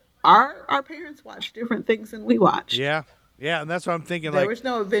 but our parents watch different things than we watched. Yeah, and that's what I'm thinking. There was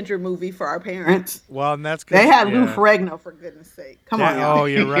no Avenger movie for our parents. Well, and that's they had Lou Ferrigno, for goodness sake. Come on, y'all. Oh,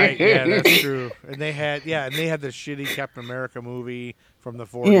 you're right. Yeah, that's true. And they had the shitty Captain America movie from the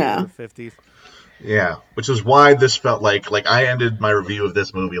 40s or the 50s. Yeah, which is why this felt like I ended my review of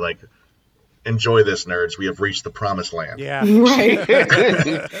this movie like, enjoy this, nerds. We have reached the promised land. Yeah.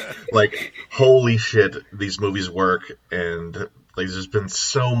 Right. Like, holy shit, these movies work, and like there's been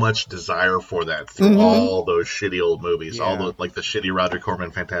so much desire for that through all those shitty old movies. All the like the shitty Roger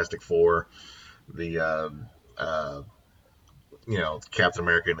Corman Fantastic Four, the Captain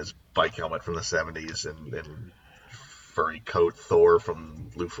America in his bike helmet from the 70s, and furry coat Thor from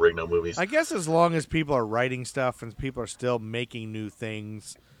Lou Ferrigno movies. I guess as long as people are writing stuff and people are still making new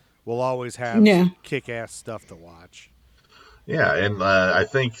things, we'll always have kick-ass stuff to watch. Yeah, and I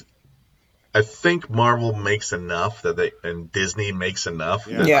think Marvel makes enough and Disney makes enough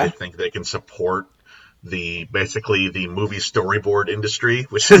that I think they can support basically the movie storyboard industry,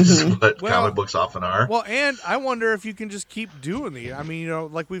 which is what comic books often are. Well, and I wonder if you can just keep doing these. I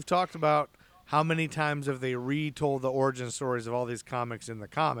mean, like we've talked about, how many times have they retold the origin stories of all these comics in the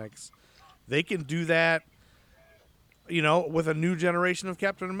comics? They can do that, with a new generation of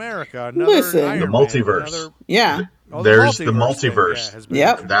Captain America. The multiverse. There's the multiverse.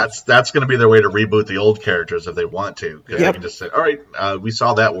 Yep. That's going to be their way to reboot the old characters if they want to. Because they can just say, all right, we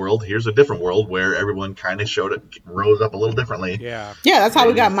saw that world. Here's a different world where everyone kind of rose up a little differently. Yeah. Yeah, that's how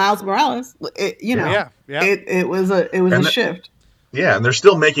we got Miles Morales. It was a shift. Yeah, and they're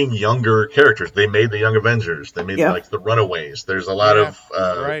still making younger characters. They made the Young Avengers. They made like the Runaways. There's a lot of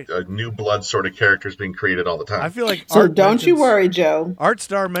new blood sort of characters being created all the time. I feel like don't you worry, Joe.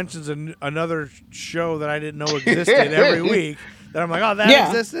 Artstar mentions another show that I didn't know existed every week. That I'm like, oh, that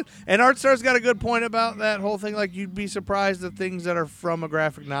existed. And Artstar's got a good point about that whole thing. Like, you'd be surprised at things that are from a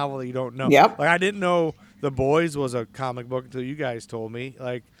graphic novel that you don't know. Yep. Like, I didn't know The Boys was a comic book until you guys told me.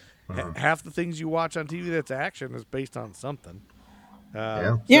 Like, half the things you watch on TV that's action is based on something.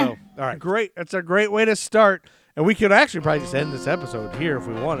 So, all right, great. That's a great way to start. And we could actually probably just end this episode here if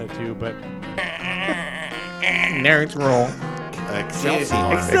we wanted to, but... Nerds roll. Excelsior!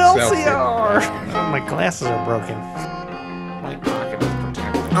 Oh, my glasses are broken. My pocket is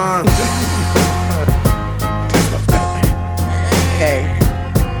protected. Hey.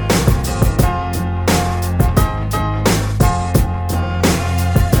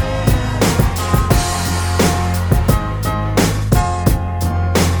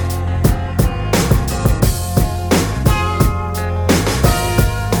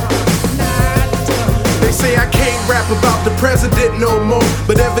 About the president no more,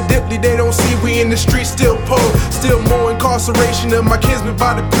 but evidently they don't see we in the streets still poor. Still more incarceration of my kinsmen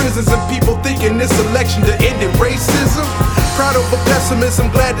by the prisons, and people thinking this election to end racism. Proud over pessimism,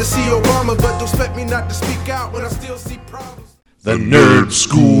 glad to see Obama, but don't expect me not to speak out when I still see problems. The Nerd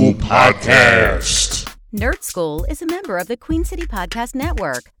Skool Podcast. Nerd Skool is a member of the Queen City Podcast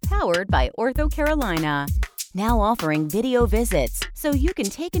Network, powered by Ortho Carolina. Now offering video visits, so you can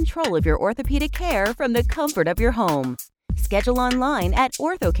take control of your orthopedic care from the comfort of your home. Schedule online at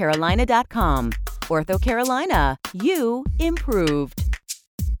orthocarolina.com. Ortho Carolina, you improved.